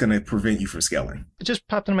is what's going to prevent you from scaling. It just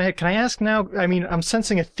popped into my head. Can I ask now? I mean, I'm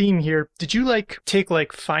sensing a theme here. Did you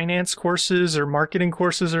take finance courses or marketing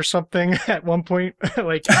courses or something at one point?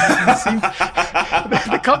 The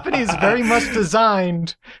company is very much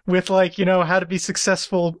designed with how to be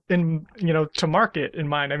successful in, to market in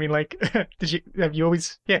mind. I mean, have you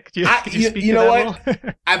always, could you speak to that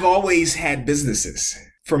what? I've always had businesses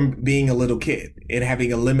from being a little kid and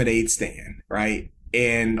having a lemonade stand, right?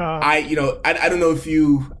 And I don't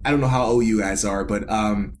know how old you guys are, but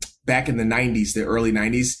back in the 90s, the early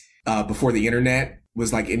 90s, before the internet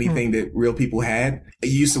was like anything that real people had,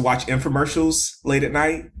 you used to watch infomercials late at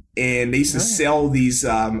night, and they used to sell these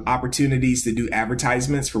opportunities to do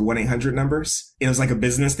advertisements for 1-800 numbers. It was like a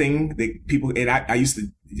business thing that people,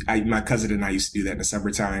 and my cousin and I used to do that in the summer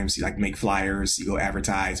times. You make flyers, you go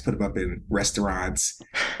advertise, put them up in restaurants.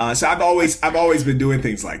 So I've always been doing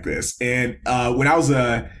things like this. And when I was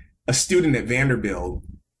a student at Vanderbilt,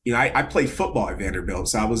 I played football at Vanderbilt.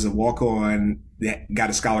 So I was a walk-on that got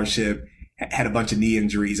a scholarship, had a bunch of knee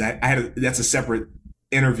injuries. That's a separate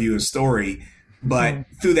interview and story. But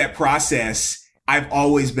through that process, I've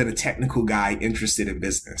always been a technical guy interested in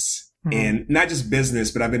business. And not just business,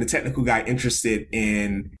 but I've been a technical guy interested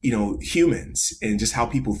in, humans and just how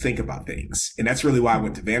people think about things. And that's really why I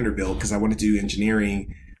went to Vanderbilt, because I wanted to do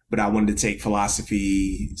engineering, but I wanted to take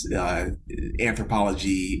philosophy,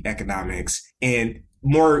 anthropology, economics, and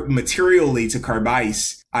more materially to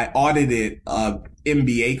Carbice. I audited a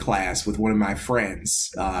MBA class with one of my friends,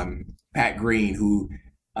 Pat Green, who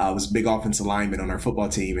was a big offensive lineman on our football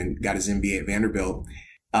team and got his MBA at Vanderbilt.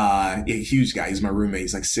 A huge guy. He's my roommate.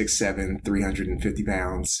 He's 6'7", 350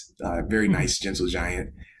 pounds. Very nice, gentle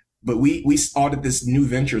giant. But we audited this new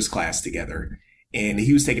ventures class together, and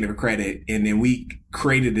he was taking it for credit. And then we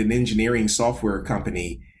created an engineering software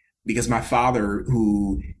company because my father,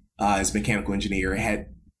 who is a mechanical engineer, had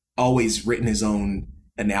always written his own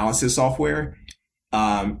analysis software.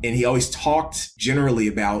 And he always talked generally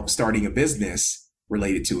about starting a business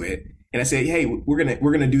related to it. And I said, hey, we're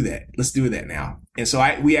gonna do that. Let's do that now. And so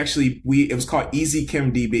it was called Easy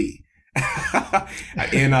Chem DB.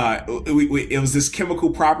 And it was this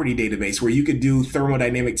chemical property database where you could do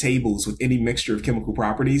thermodynamic tables with any mixture of chemical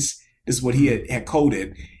properties. This is what he had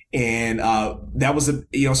coded. And that was so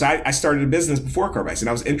I started a business before Carbice, and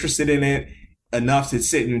I was interested in it enough to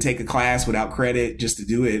sit and take a class without credit just to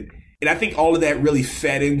do it. And I think all of that really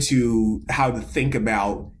fed into how to think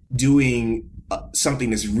about doing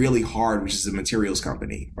something that's really hard, which is a materials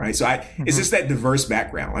company, right? So it's just that diverse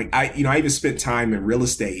background. Like I even spent time in real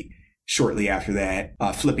estate shortly after that,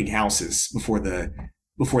 flipping houses before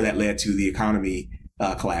that led to the economy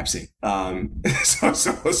collapsing.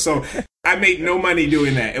 So I made no money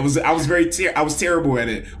doing that. I was terrible at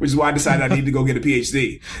it, which is why I decided I need to go get a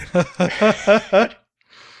PhD.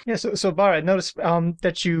 Yeah, so Bar, I noticed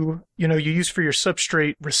that you use for your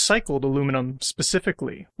substrate recycled aluminum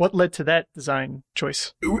specifically. What led to that design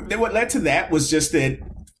choice? What led to that was just that,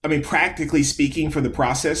 I mean, practically speaking, for the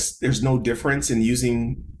process, there's no difference in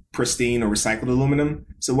using pristine or recycled aluminum.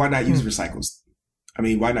 So why not use recycles? I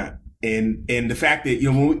mean, why not? And the fact that,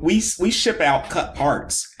 when we ship out cut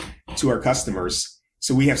parts to our customers,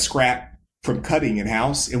 so we have scrap from cutting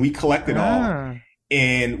in-house and we collect it all.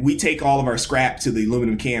 And we take all of our scrap to the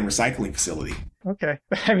aluminum can recycling facility. Okay.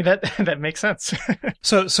 I mean, that makes sense.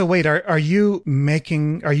 So wait, are you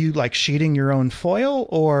like sheeting your own foil,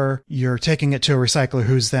 or you're taking it to a recycler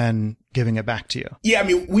who's then giving it back to you? Yeah. I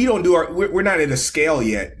mean, we don't we're not at a scale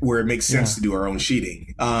yet where it makes sense to do our own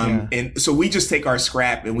sheeting. And so we just take our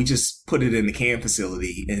scrap and we just put it in the can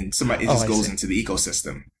facility, and it just goes into the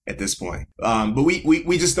ecosystem at this point. But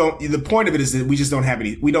we just don't, the point of it is that we just don't have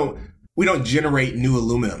any, we don't generate new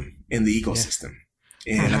aluminum in the ecosystem.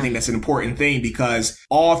 Yeah. And I think that's an important thing, because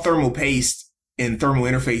all thermal paste and thermal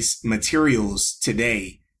interface materials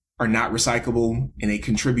today are not recyclable, and they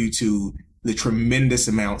contribute to the tremendous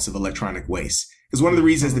amounts of electronic waste. Because one of the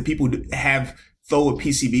reasons that people throw a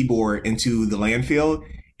PCB board into the landfill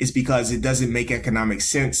is because it doesn't make economic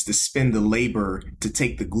sense to spend the labor to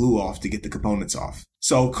take the glue off to get the components off.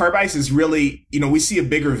 So Carbice is really, we see a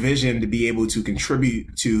bigger vision to be able to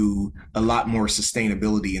contribute to a lot more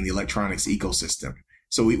sustainability in the electronics ecosystem.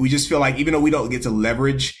 So we just feel like, even though we don't get to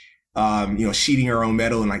leverage, sheeting our own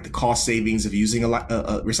metal and like the cost savings of using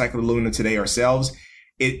recycled aluminum today ourselves,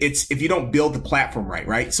 it's if you don't build the platform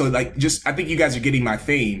right? So like, I think you guys are getting my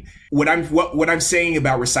theme. What I'm saying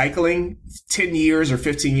about recycling, 10 years or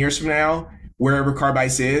 15 years from now, wherever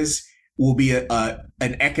Carbice is, will be an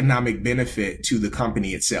economic benefit to the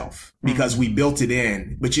company itself, because we built it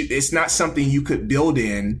in, but it's not something you could build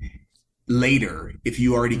in later if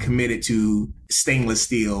you already committed to stainless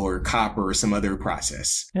steel or copper or some other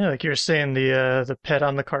process. Yeah, like you were saying, the pet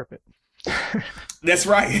on the carpet. That's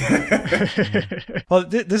right. Well,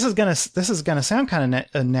 this is gonna sound kind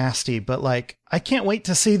of nasty, but like, I can't wait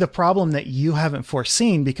to see the problem that you haven't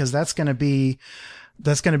foreseen, because that's gonna be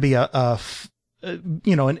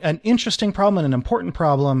an interesting problem and an important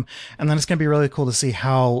problem, and then it's gonna be really cool to see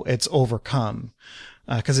how it's overcome,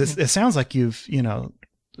 because it sounds like you've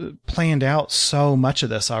planned out so much of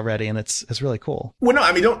this already, and it's really cool. Well, no,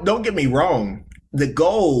 I mean, don't get me wrong. The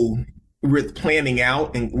goal with planning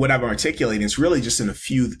out and what I'm articulating is really just in a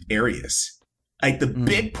few areas. Like the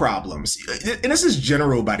big problems, and this is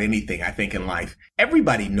general about anything, I think, in life.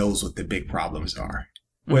 Everybody knows what the big problems are,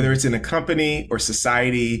 whether it's in a company or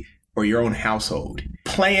society or your own household.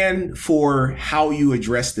 Plan for how you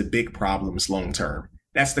address the big problems long term.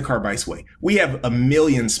 That's the Carbice way. We have a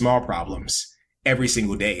million small problems every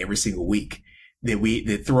single day, every single week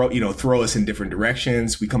that throw us in different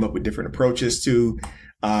directions. We come up with different approaches to.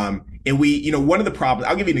 And one of the problems,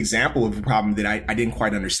 I'll give you an example of a problem that I didn't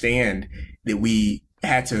quite understand that we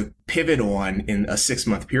had to pivot on in a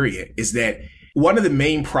 6-month period, is that one of the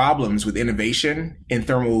main problems with innovation in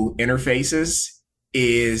thermal interfaces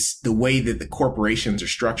is the way that the corporations are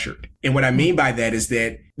structured. And what I mean by that is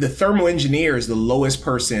that the thermal engineer is the lowest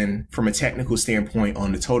person from a technical standpoint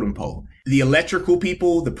on the totem pole. The electrical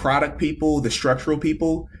people, the product people, the structural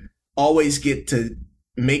people always get to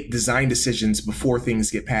make design decisions before things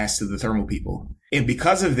get passed to the thermal people. And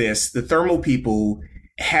because of this, the thermal people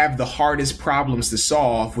have the hardest problems to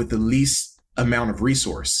solve with the least amount of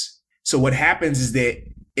resource. So what happens is that,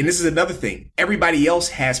 and this is another thing, everybody else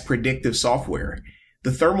has predictive software.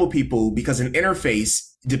 The thermal people, because an interface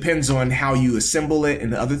depends on how you assemble it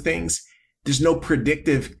and other things, there's no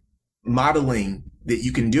predictive modeling that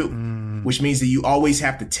you can do, which means that you always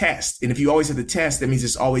have to test. And if you always have to test, that means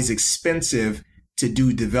it's always expensive to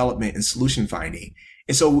do development and solution finding.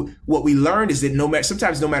 And so what we learned is that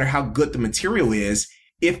sometimes no matter how good the material is,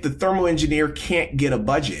 if the thermal engineer can't get a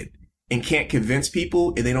budget and can't convince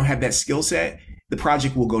people and they don't have that skill set, the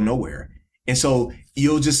project will go nowhere. And so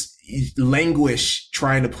you'll just languish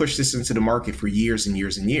trying to push this into the market for years and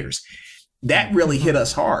years and years. That really hit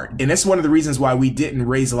us hard. And that's one of the reasons why we didn't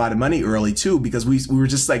raise a lot of money early too, because we were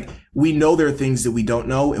just like, we know there are things that we don't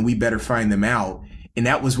know and we better find them out. And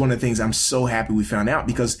that was one of the things I'm so happy we found out,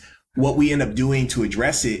 because what we end up doing to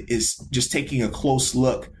address it is just taking a close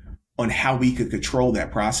look on how we could control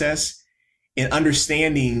that process. and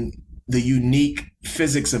understanding the unique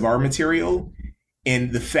physics of our material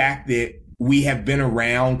and the fact that we have been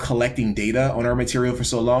around collecting data on our material for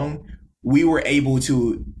so long, we were able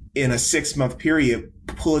to, in a 6-month period,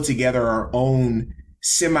 pull together our own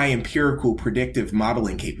semi-empirical predictive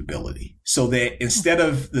modeling capability. So that instead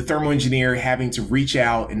of the thermal engineer having to reach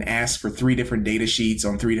out and ask for 3 different data sheets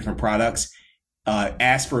on 3 different products,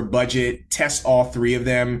 ask for a budget, test all 3 of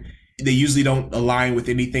them, they usually don't align with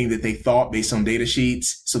anything that they thought based on data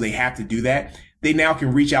sheets. So they have to do that. They now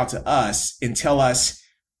can reach out to us and tell us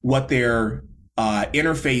what their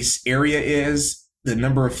interface area is, the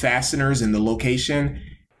number of fasteners and the location,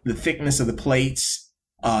 the thickness of the plates,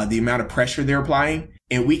 the amount of pressure they're applying.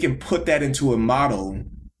 And we can put that into a model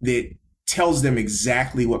that tells them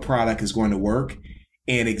exactly what product is going to work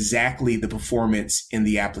and exactly the performance in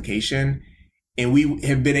the application. And we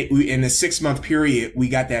have been, in a 6-month period, we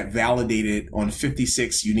got that validated on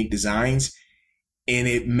 56 unique designs. And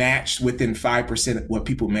it matched within 5% of what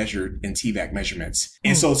people measured in TVAC measurements.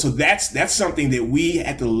 And so that's something that we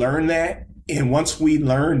had to learn that. And once we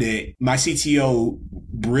learned it, my CTO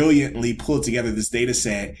brilliantly pulled together this data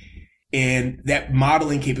set. And that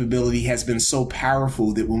modeling capability has been so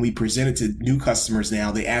powerful that when we present it to new customers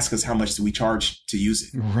now, they ask us how much do we charge to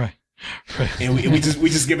use it. Right. And we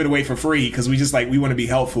just give it away for free because we want to be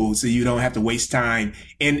helpful so you don't have to waste time.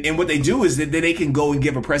 And what they do is that they can go and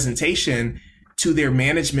give a presentation to their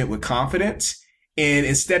management with confidence. And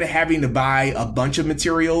instead of having to buy a bunch of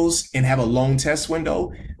materials and have a long test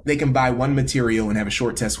window, they can buy one material and have a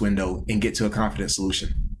short test window and get to a confident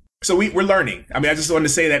solution. So we're learning. I mean, I just wanted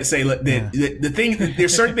to say that to say that the thing,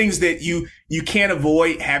 there's certain things that you can't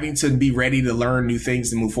avoid having to be ready to learn new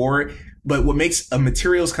things and move forward. But what makes a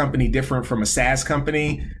materials company different from a SaaS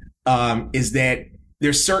company is that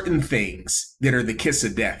there's certain things that are the kiss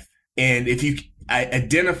of death. And if you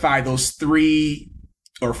identify those 3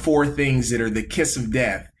 or 4 things that are the kiss of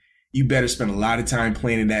death, you better spend a lot of time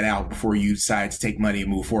planning that out before you decide to take money and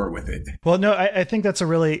move forward with it. Well, no, I think that's a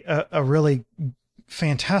really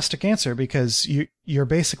fantastic answer, because you're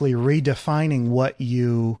basically redefining what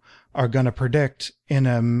you are going to predict in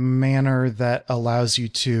a manner that allows you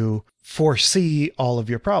to foresee all of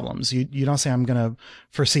your problems. You don't say, I'm going to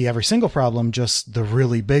foresee every single problem, just the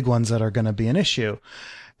really big ones that are going to be an issue.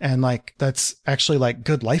 And that's actually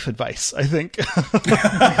good life advice, I think.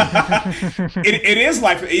 It is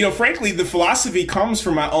life. Frankly, the philosophy comes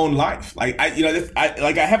from my own life. I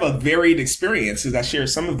have a varied experience, as I share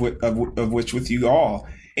some of which with you all.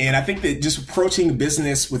 And I think that just approaching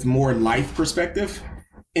business with more life perspective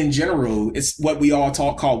in general, it's what we all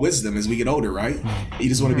call wisdom as we get older, right? You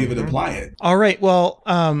just want to be able to apply it. All right. Well,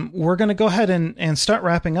 we're going to go ahead and start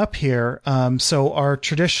wrapping up here. So our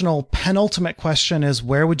traditional penultimate question is,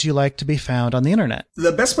 where would you like to be found on the internet?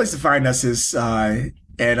 The best place to find us is at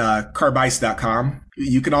carbice.com.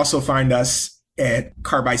 You can also find us at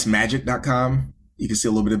carbicemagic.com. You can see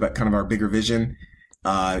a little bit about kind of our bigger vision.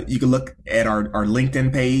 You can look at our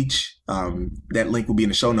LinkedIn page. That link will be in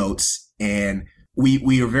the show notes. And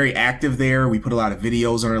we are very active there. We put a lot of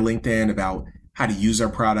videos on our LinkedIn about how to use our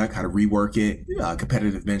product, how to rework it,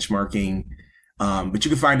 competitive benchmarking. But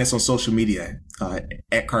you can find us on social media,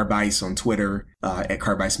 at Carbice on Twitter, at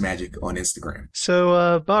Carbice Magic on Instagram.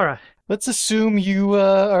 So, Bara, let's assume you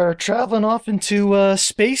are traveling off into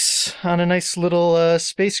space on a nice little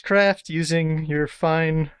spacecraft using your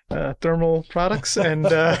fine thermal products, and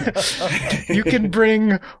you can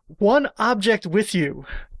bring one object with you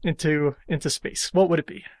into space. What would it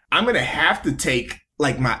be? I'm going to have to take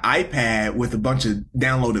my iPad with a bunch of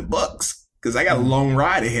downloaded books, because I got a long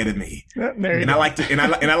ride ahead of me. I like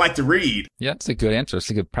to read. Yeah, it's a good answer. It's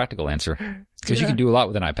a good practical answer, because you can do a lot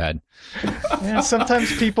with an iPad. Yeah,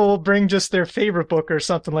 sometimes people will bring just their favorite book or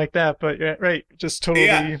something like that, but just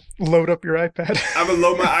totally load up your iPad. I'm going to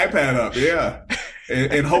load my iPad up,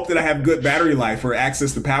 and hope that I have good battery life or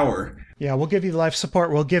access to power. Yeah, we'll give you life support.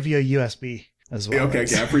 We'll give you a USB as well. Okay,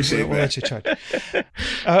 I appreciate that. We'll let you charge.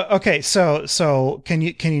 Okay, so can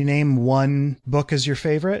you name one book as your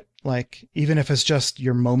favorite? Even if it's just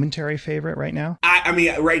your momentary favorite right now? I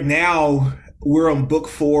mean, right now we're on book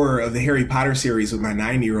 4 of the Harry Potter series with my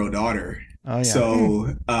 9-year-old daughter. Oh yeah.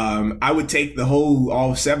 So I would take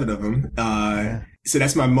all 7 of them. So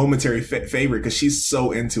that's my momentary favorite, because she's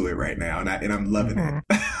so into it right now, and I'm loving it.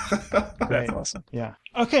 That's awesome. Yeah.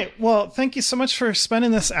 Okay. Well, thank you so much for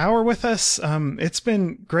spending this hour with us. It's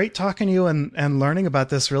been great talking to you and learning about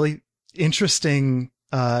this really interesting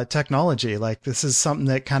technology. This is something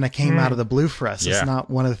that kind of came out of the blue for us. Yeah. It's not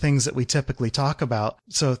one of the things that we typically talk about.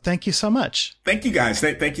 So thank you so much. Thank you guys.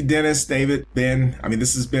 Thank you, Dennis, David, Ben. I mean,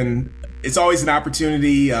 this has been It's always an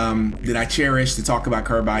opportunity that I cherish to talk about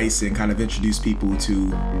carb ice and kind of introduce people to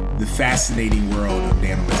the fascinating world of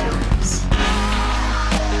nanomaterials.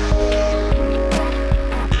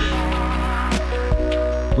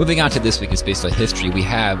 Moving on to This Week in Spaceflight History, we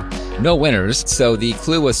have no winners. So the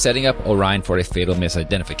clue was setting up Orion for a fatal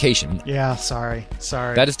misidentification. Yeah, sorry.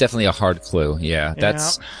 That is definitely a hard clue. Yeah,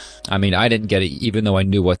 I mean, I didn't get it, even though I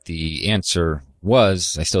knew what the answer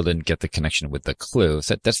was. I still didn't get the connection with the clue.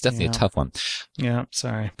 So that's definitely a tough one. Yeah,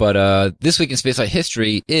 sorry. But This Week in Spaceflight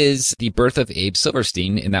History is the birth of Abe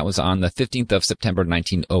Silverstein, and that was on the 15th of September,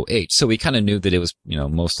 1908. So we kind of knew that it was,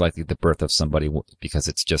 most likely the birth of somebody because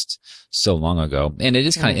it's just so long ago. And it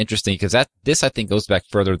is kind of interesting because this I think goes back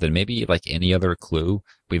further than maybe like any other clue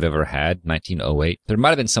we've ever had, 1908. There might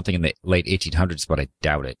have been something in the late 1800s, but I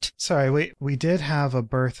doubt it. Sorry, we did have a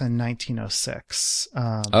birth in 1906.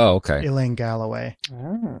 Okay. Elaine Galloway.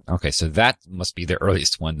 Okay, so that must be the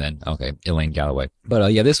earliest one then. Okay, Elaine Galloway. But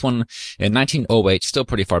this one in 1908, still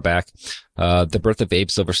pretty far back. The birth of Abe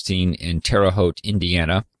Silverstein in Terre Haute,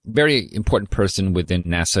 Indiana. Very important person within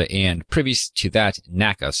NASA and previous to that,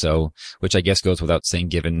 NACA. So, which I guess goes without saying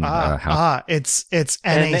given how. It's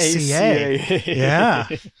NACA. Yeah.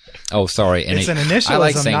 Oh, sorry. It's an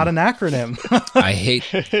initialism, not an acronym. I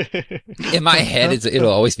hate, in my head,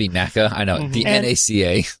 it'll always be NACA. I know, the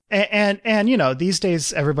NACA. And these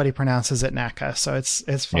days everybody pronounces it NACA, so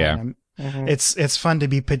it's fine. Yeah. It's fun to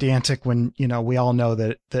be pedantic when, we all know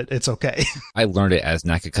that it's okay. I learned it as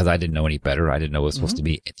NACA because I didn't know any better. I didn't know it was supposed to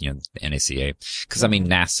be, the NACA. Because, I mean,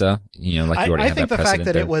 NASA, like you already have that precedent. I think the fact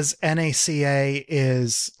that it was NACA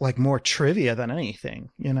is like more trivia than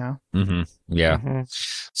anything, Mm-hmm. Yeah. Mm-hmm.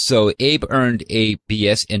 So Abe earned a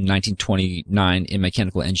BS in 1929 in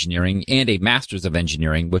mechanical engineering and a master's of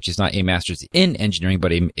engineering, which is not a master's in engineering,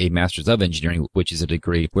 but a master's of engineering, which is a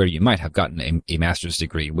degree where you might have gotten a master's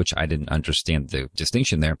degree, which I didn't understand the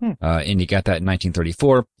distinction there. And he got that in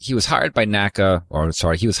 1934. He was hired by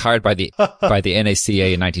he was hired by the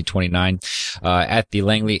NACA in 1929 at the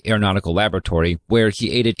Langley Aeronautical Laboratory, where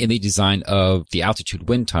he aided in the design of the altitude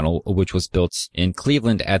wind tunnel, which was built in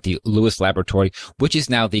Cleveland at the Lewis Laboratory, which is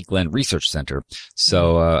now the Glenn Research Center.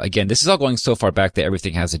 So again, this is all going so far back that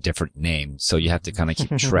everything has a different name, so you have to kind of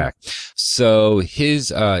keep track. So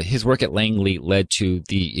his work at Langley led to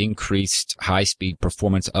the increased high-speed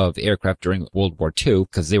performance of aircraft during World War II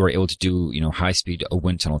because they were able to do, high-speed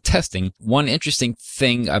wind tunnel testing. One interesting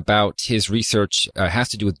thing about his research has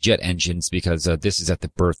to do with jet engines because this is at the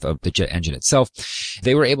birth of the jet engine itself.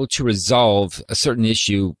 They were able to resolve a certain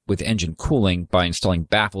issue with engine cooling by installing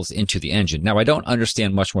baffles into the engine. Now, I don't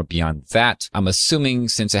understand much more beyond that. I'm assuming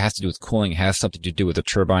since it has to do with cooling, it has something to do with the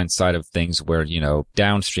turbine side of things where,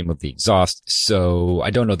 downstream of the exhaust. So I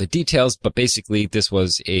don't know the details, but basically this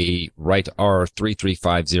was a Wright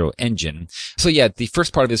R3350 engine. So yeah, the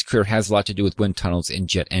first part of his career has a lot to do with wind tunnels and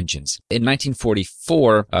jet engines. In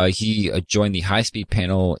 1944, he joined the high-speed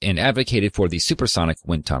panel and advocated for the supersonic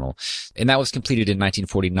wind tunnel. And that was completed in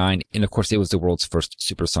 1949. And of course, it was the world's first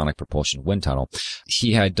supersonic propulsion wind tunnel.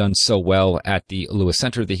 He had done so well at the Lewis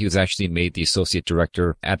Center that he was actually made the associate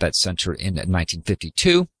director at that center in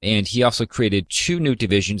 1952. And he also created two new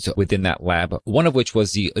divisions within that lab, one of which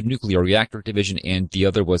was the nuclear reactor division and the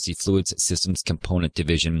other was the fluids systems component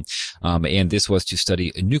division. And this was to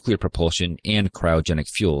study nuclear propulsion and cryogenic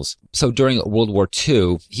fuels. So during World War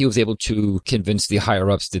II, he was able to convince the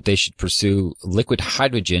higher-ups that they should pursue liquid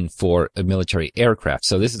hydrogen for a military aircraft.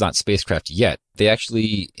 So this is not spacecraft yet. They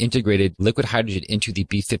actually integrated liquid hydrogen into the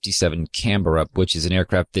B-57 Canberra, which is an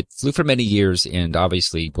aircraft that flew for many years and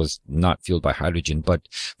obviously was not fueled by hydrogen. But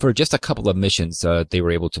for just a couple of missions, they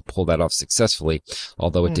were able to pull that off successfully,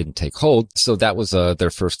 although it didn't take hold. So that was their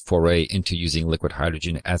first foray into using liquid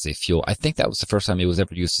hydrogen as a fuel. I think that was the first time it was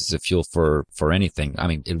ever used as a fuel for anything. I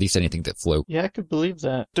mean, at least anything that flew. Yeah, I could believe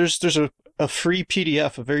that. There's a free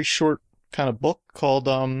PDF, a very short kind of book called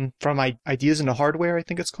From Ideas into Hardware, I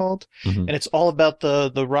think it's called. And it's all about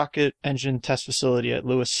the rocket engine test facility at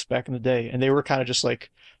Lewis back in the day. And they were kind of just like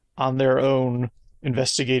on their own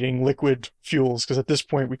investigating liquid fuels because at this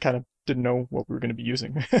point we kind of didn't know what we were going to be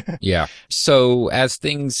using. Yeah. So as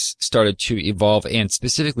things started to evolve, and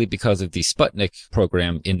specifically because of the Sputnik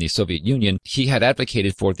program in the Soviet Union, he had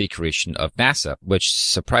advocated for the creation of NASA, which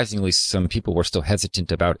surprisingly some people were still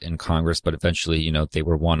hesitant about in Congress, but eventually, they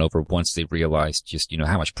were won over once they realized just,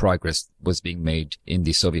 how much progress was being made in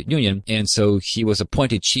the Soviet Union. And so he was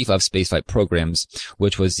appointed chief of spaceflight programs,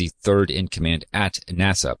 which was the third in command at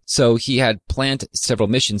NASA. So he had planned several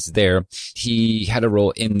missions there. He had a role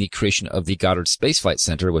in the creation operation of the Goddard Space Flight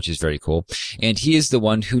Center, which is very cool. And he is the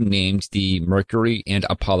one who named the Mercury and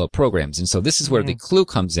Apollo programs. And so this is where the clue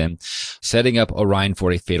comes in, setting up Orion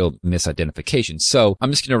for a fatal misidentification. So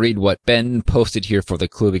I'm just going to read what Ben posted here for the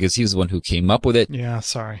clue because he was the one who came up with it. Yeah,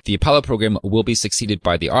 sorry. The Apollo program will be succeeded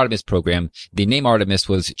by the Artemis program. The name Artemis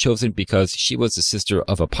was chosen because she was the sister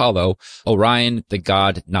of Apollo. Orion, the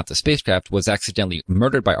god, not the spacecraft, was accidentally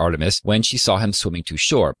murdered by Artemis when she saw him swimming to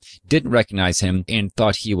shore, didn't recognize him, and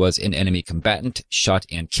thought he was an enemy combatant, shot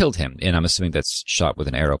and killed him. And I'm assuming that's shot with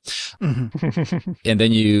an arrow. Mm-hmm. And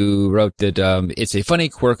then you wrote that it's a funny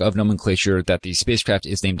quirk of nomenclature that the spacecraft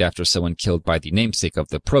is named after someone killed by the namesake of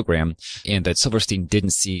the program, and that Silverstein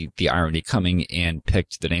didn't see the irony coming and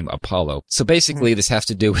picked the name Apollo. So basically, this has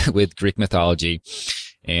to do with Greek mythology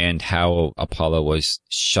and how Apollo was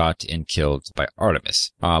shot and killed by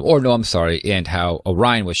Artemis. And how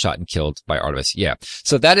Orion was shot and killed by Artemis. Yeah.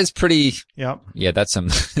 So that is pretty... Yep. Yeah, that's some...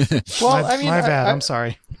 Well, my bad. I'm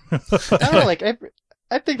sorry. I don't know, like,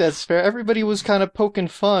 I think that's fair. Everybody was kind of poking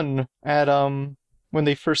fun at, when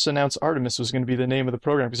they first announced Artemis was going to be the name of the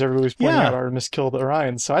program, because everybody was pointing out Artemis killed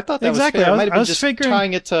Orion. So I thought that was fair. I might have been just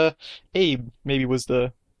tying it to Abe, maybe was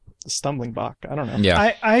the stumbling block. I don't know.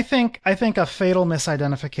 Yeah. I think a fatal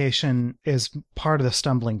misidentification is part of the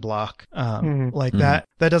stumbling block. That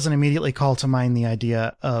doesn't immediately call to mind the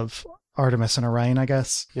idea of Artemis and Orion, I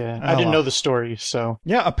guess. Yeah. I didn't know the story, so.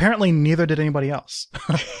 Yeah, apparently neither did anybody else.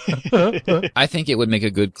 I think it would make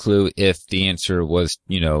a good clue if the answer was,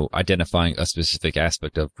 identifying a specific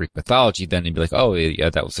aspect of Greek mythology. Then you'd be like, oh,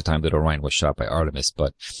 yeah, that was the time that Orion was shot by Artemis.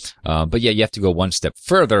 But yeah, you have to go one step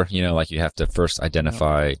further, like you have to first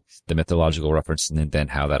identify the mythological reference and then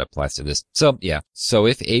how that applies to this. So, yeah. So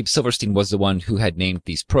if Abe Silverstein was the one who had named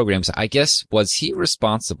these programs, I guess, was he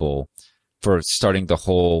responsible for starting the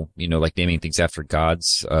whole, naming things after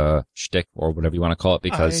gods, shtick, or whatever you want to call it?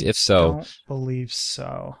 Because if so... I don't believe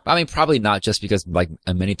so. I mean, probably not just because,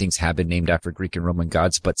 many things have been named after Greek and Roman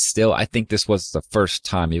gods, but still, I think this was the first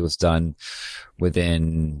time it was done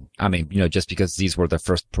within, just because these were the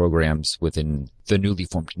first programs within the newly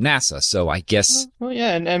formed NASA. So I guess... Well,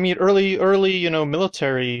 yeah, and early,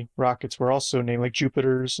 military rockets were also named, like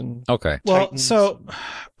Jupiters and Titans. Well, so,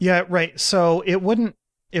 yeah, right. So it wouldn't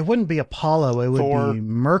be Apollo. It would Thor. be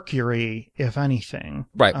Mercury, if anything.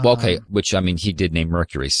 Right. Well, okay. Which, he did name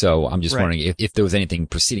Mercury. So I'm just wondering if there was anything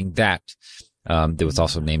preceding that was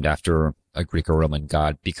also named after a Greek or Roman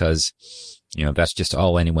god, because, that's just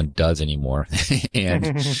all anyone does anymore.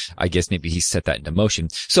 And I guess maybe he set that into motion.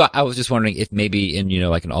 So I was just wondering if maybe in,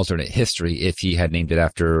 an alternate history, if he had named it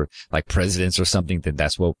after presidents or something, then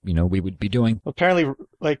that's what, we would be doing. Apparently,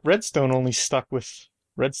 Redstone only stuck with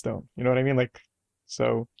Redstone. You know what I mean?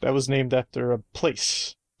 So that was named after a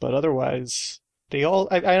place, but otherwise they all,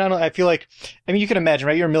 I don't know. I feel like, you can imagine,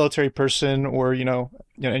 right? You're a military person or, and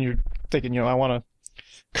you're thinking, I want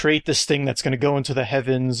to create this thing that's going to go into the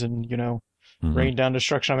heavens and, rain down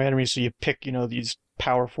destruction on my enemies. So you pick, these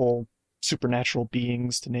powerful supernatural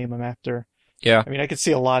beings to name them after. Yeah. I could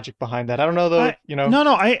see a logic behind that. I don't know though,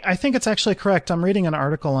 No, I think it's actually correct. I'm reading an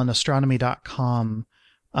article on astronomy.com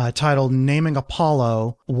titled Naming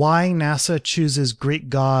Apollo, Why NASA Chooses Greek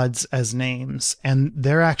Gods as Names. And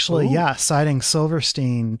they're actually, citing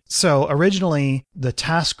Silverstein. So originally, the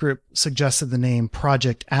task group suggested the name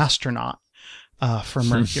Project Astronaut for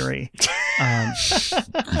Mercury.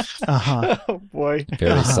 Oh, boy.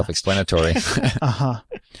 Very self-explanatory.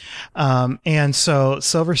 And so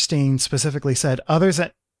Silverstein specifically said,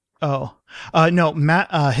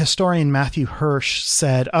 historian Matthew Hirsch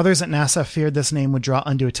said others at NASA feared this name would draw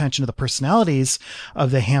undue attention to the personalities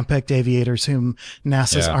of the handpicked aviators whom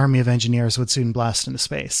NASA's army of engineers would soon blast into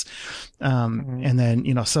space. And then,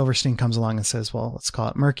 Silverstein comes along and says, well, let's call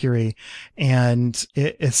it Mercury. And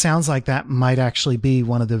it sounds like that might actually be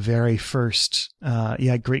one of the very first,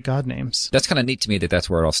 Greek god names. That's kind of neat to me that that's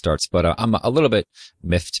where it all starts. But I'm a little bit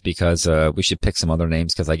miffed because we should pick some other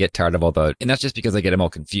names because I get tired of and that's just because I get them all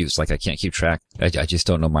confused. I can't keep track. I just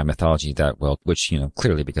don't know my mythology that well, which,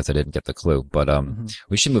 clearly because I didn't get the clue. But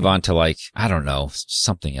we should move on to I don't know,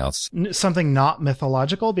 something else. Something not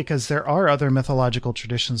mythological, because there are other mythological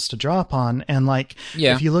traditions to draw upon. And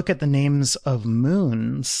if you look at the names of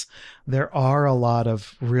moons, there are a lot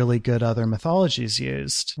of really good other mythologies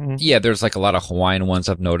used. Yeah, there's a lot of Hawaiian ones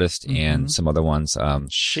I've noticed and some other ones.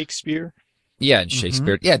 Shakespeare. Yeah,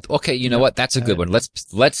 Shakespeare. Yeah, okay, you know what? That's a good one.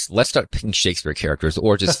 Let's start picking Shakespeare characters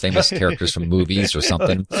or just famous characters from movies or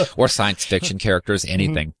something, or science fiction characters,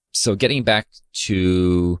 anything. So getting back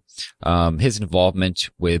to his involvement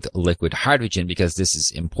with liquid hydrogen, because this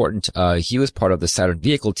is important. He was part of the Saturn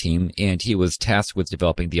vehicle team, and he was tasked with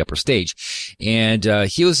developing the upper stage. And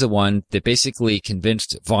he was the one that basically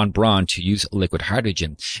convinced von Braun to use liquid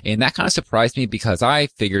hydrogen. And that kind of surprised me, because I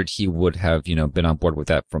figured he would have, been on board with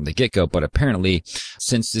that from the get-go. But apparently,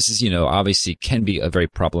 since this is, obviously can be a very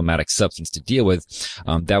problematic substance to deal with,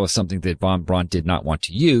 that was something that von Braun did not want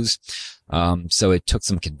to use. So it took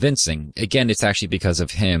some convincing. Again, it's actually because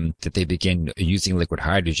of him that they began using liquid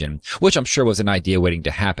hydrogen, which I'm sure was an idea waiting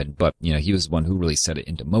to happen, but, he was the one who really set it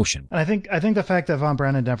into motion. And I think the fact that von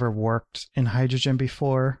Braun had never worked in hydrogen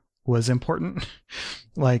before was important.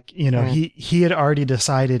 Like, he had already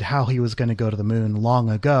decided how he was going to go to the moon long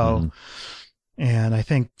ago. Mm. And I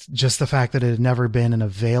think just the fact that it had never been an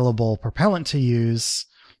available propellant to use,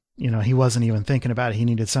 he wasn't even thinking about it. He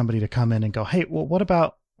needed somebody to come in and go, hey, well, what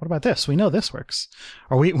about this? We know this works.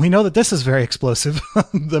 Or we know that this is very explosive.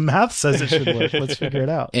 The math says it should work. Let's figure it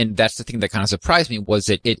out. And that's the thing that kind of surprised me, was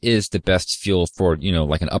that it is the best fuel for,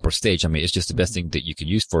 like an upper stage. I mean, it's just the best thing that you could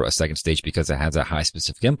use for a second stage, because it has a high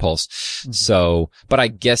specific impulse. Mm-hmm. So, but I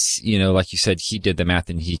guess, like you said, he did the math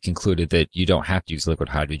and he concluded that you don't have to use liquid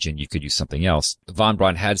hydrogen. You could use something else. Von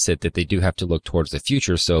Braun had said that they do have to look towards the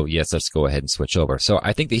future. So yes, let's go ahead and switch over. So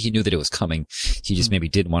I think that he knew that it was coming. He just maybe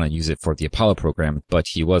didn't want to use it for the Apollo program, but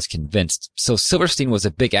he was convinced. So Silverstein was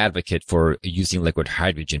a big advocate for using liquid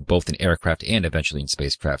hydrogen, both in aircraft and eventually in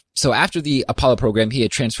spacecraft. So after the Apollo program, he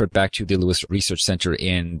had transferred back to the Lewis Research Center,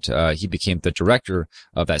 and he became the director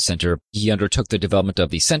of that center. He undertook the development of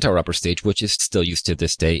the Centaur upper stage, which is still used to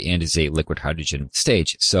this day and is a liquid hydrogen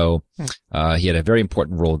stage. So he had a very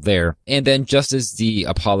important role there. And then just as the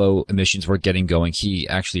Apollo missions were getting going, he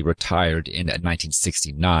actually retired in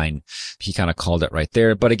 1969. He kind of called it right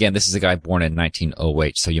there. But again, this is a guy born in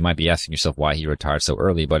 1908. So you might be asking yourself why he retired so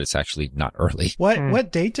early, but it's actually not early.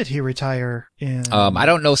 What date did he retire in? I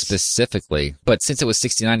don't know specifically, but since it was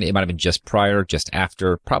 69, it might have been just prior, just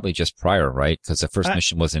after, probably just prior, right? Because the first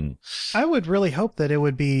mission was in... I would really hope that it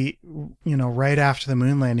would be, right after the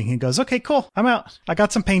moon landing. He goes, okay, cool, I'm out. I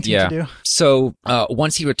got some painting to do. So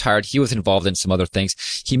once he retired, he was involved in some other things.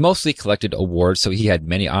 He mostly collected awards, so he had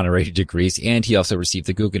many honorary degrees, and he also received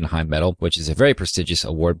the Guggenheim Medal, which is a very prestigious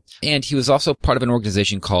award. And he was also part of an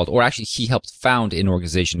organization called, or actually he helped found an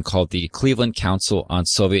organization called the Cleveland Council on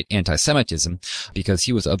Soviet Anti-Semitism, because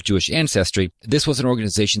he was of Jewish ancestry. This was an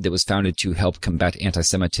organization that was founded to help combat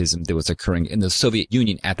anti-Semitism that was occurring in the Soviet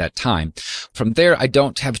Union at that time. From there, I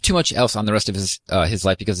don't have too much else on the rest of his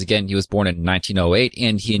life, because again, he was born in 1908,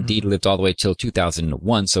 and he indeed lived all the way till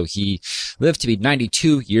 2001. So he lived to be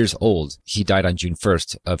 92 years old. He died on June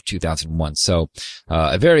 1st of 2001. So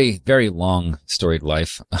a very, very long storied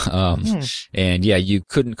life. And yeah, you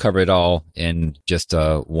couldn't cover it all in just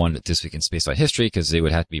one This Week in Spaceflight History, because it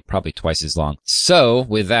would have to be probably twice as long. So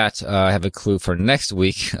with that, I have a clue for next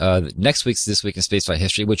week. Next week's This Week in Spaceflight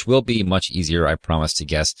History, which will be much easier, I promise to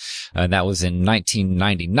guess. And that was in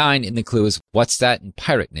 1999, and the clue is, what's that in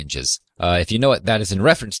Pirate Ninjas? If you know what that is in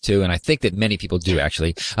reference to, and I think that many people do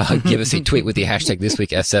actually, give us a tweet with the hashtag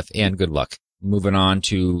ThisWeekSF, and good luck. Moving on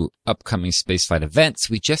to upcoming spaceflight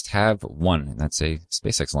events, we just have one, and that's a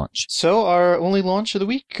SpaceX launch. So our only launch of the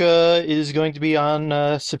week is going to be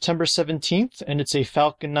on September 17th, and it's a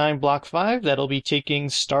Falcon 9 Block 5 that'll be taking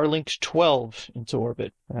Starlink 12 into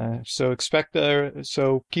orbit. So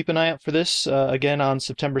keep an eye out for this again on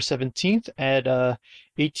September 17th at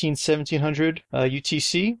 1700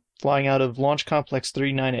 UTC, flying out of Launch Complex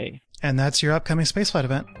 39A. And that's your upcoming spaceflight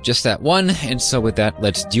event. Just that one. And so with that,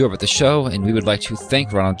 let's deorbit the show. And we would like to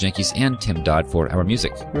thank Ronald Jenkins and Tim Dodd for our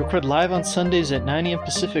music. We record live on Sundays at 9 a.m.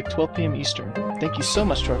 Pacific, 12 p.m. Eastern. Thank you so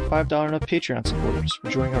much to our $5 and up Patreon supporters for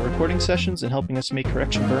joining our recording sessions and helping us make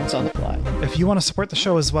correction burns on the fly. If you want to support the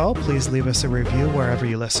show as well, please leave us a review wherever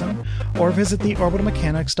you listen, or visit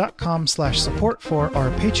theorbitalmechanics.com/support for our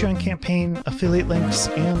Patreon campaign, affiliate links,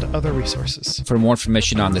 and other resources. For more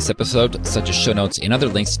information on this episode, such as show notes and other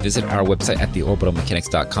links, visit our website at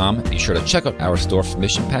theorbitalmechanics.com. Be sure to check out our store for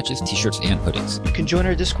mission patches, t-shirts, and hoodies. You can join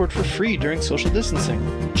our Discord for free during social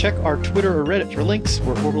distancing. Check our Twitter or Reddit for links.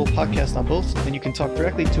 We're Orbital Podcast on both, and you can talk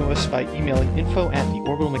directly to us by emailing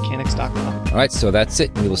info@theorbitalmechanics.com. All right, so that's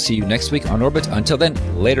it. We will see you next week on Orbit. Until then,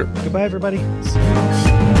 later. Goodbye, everybody.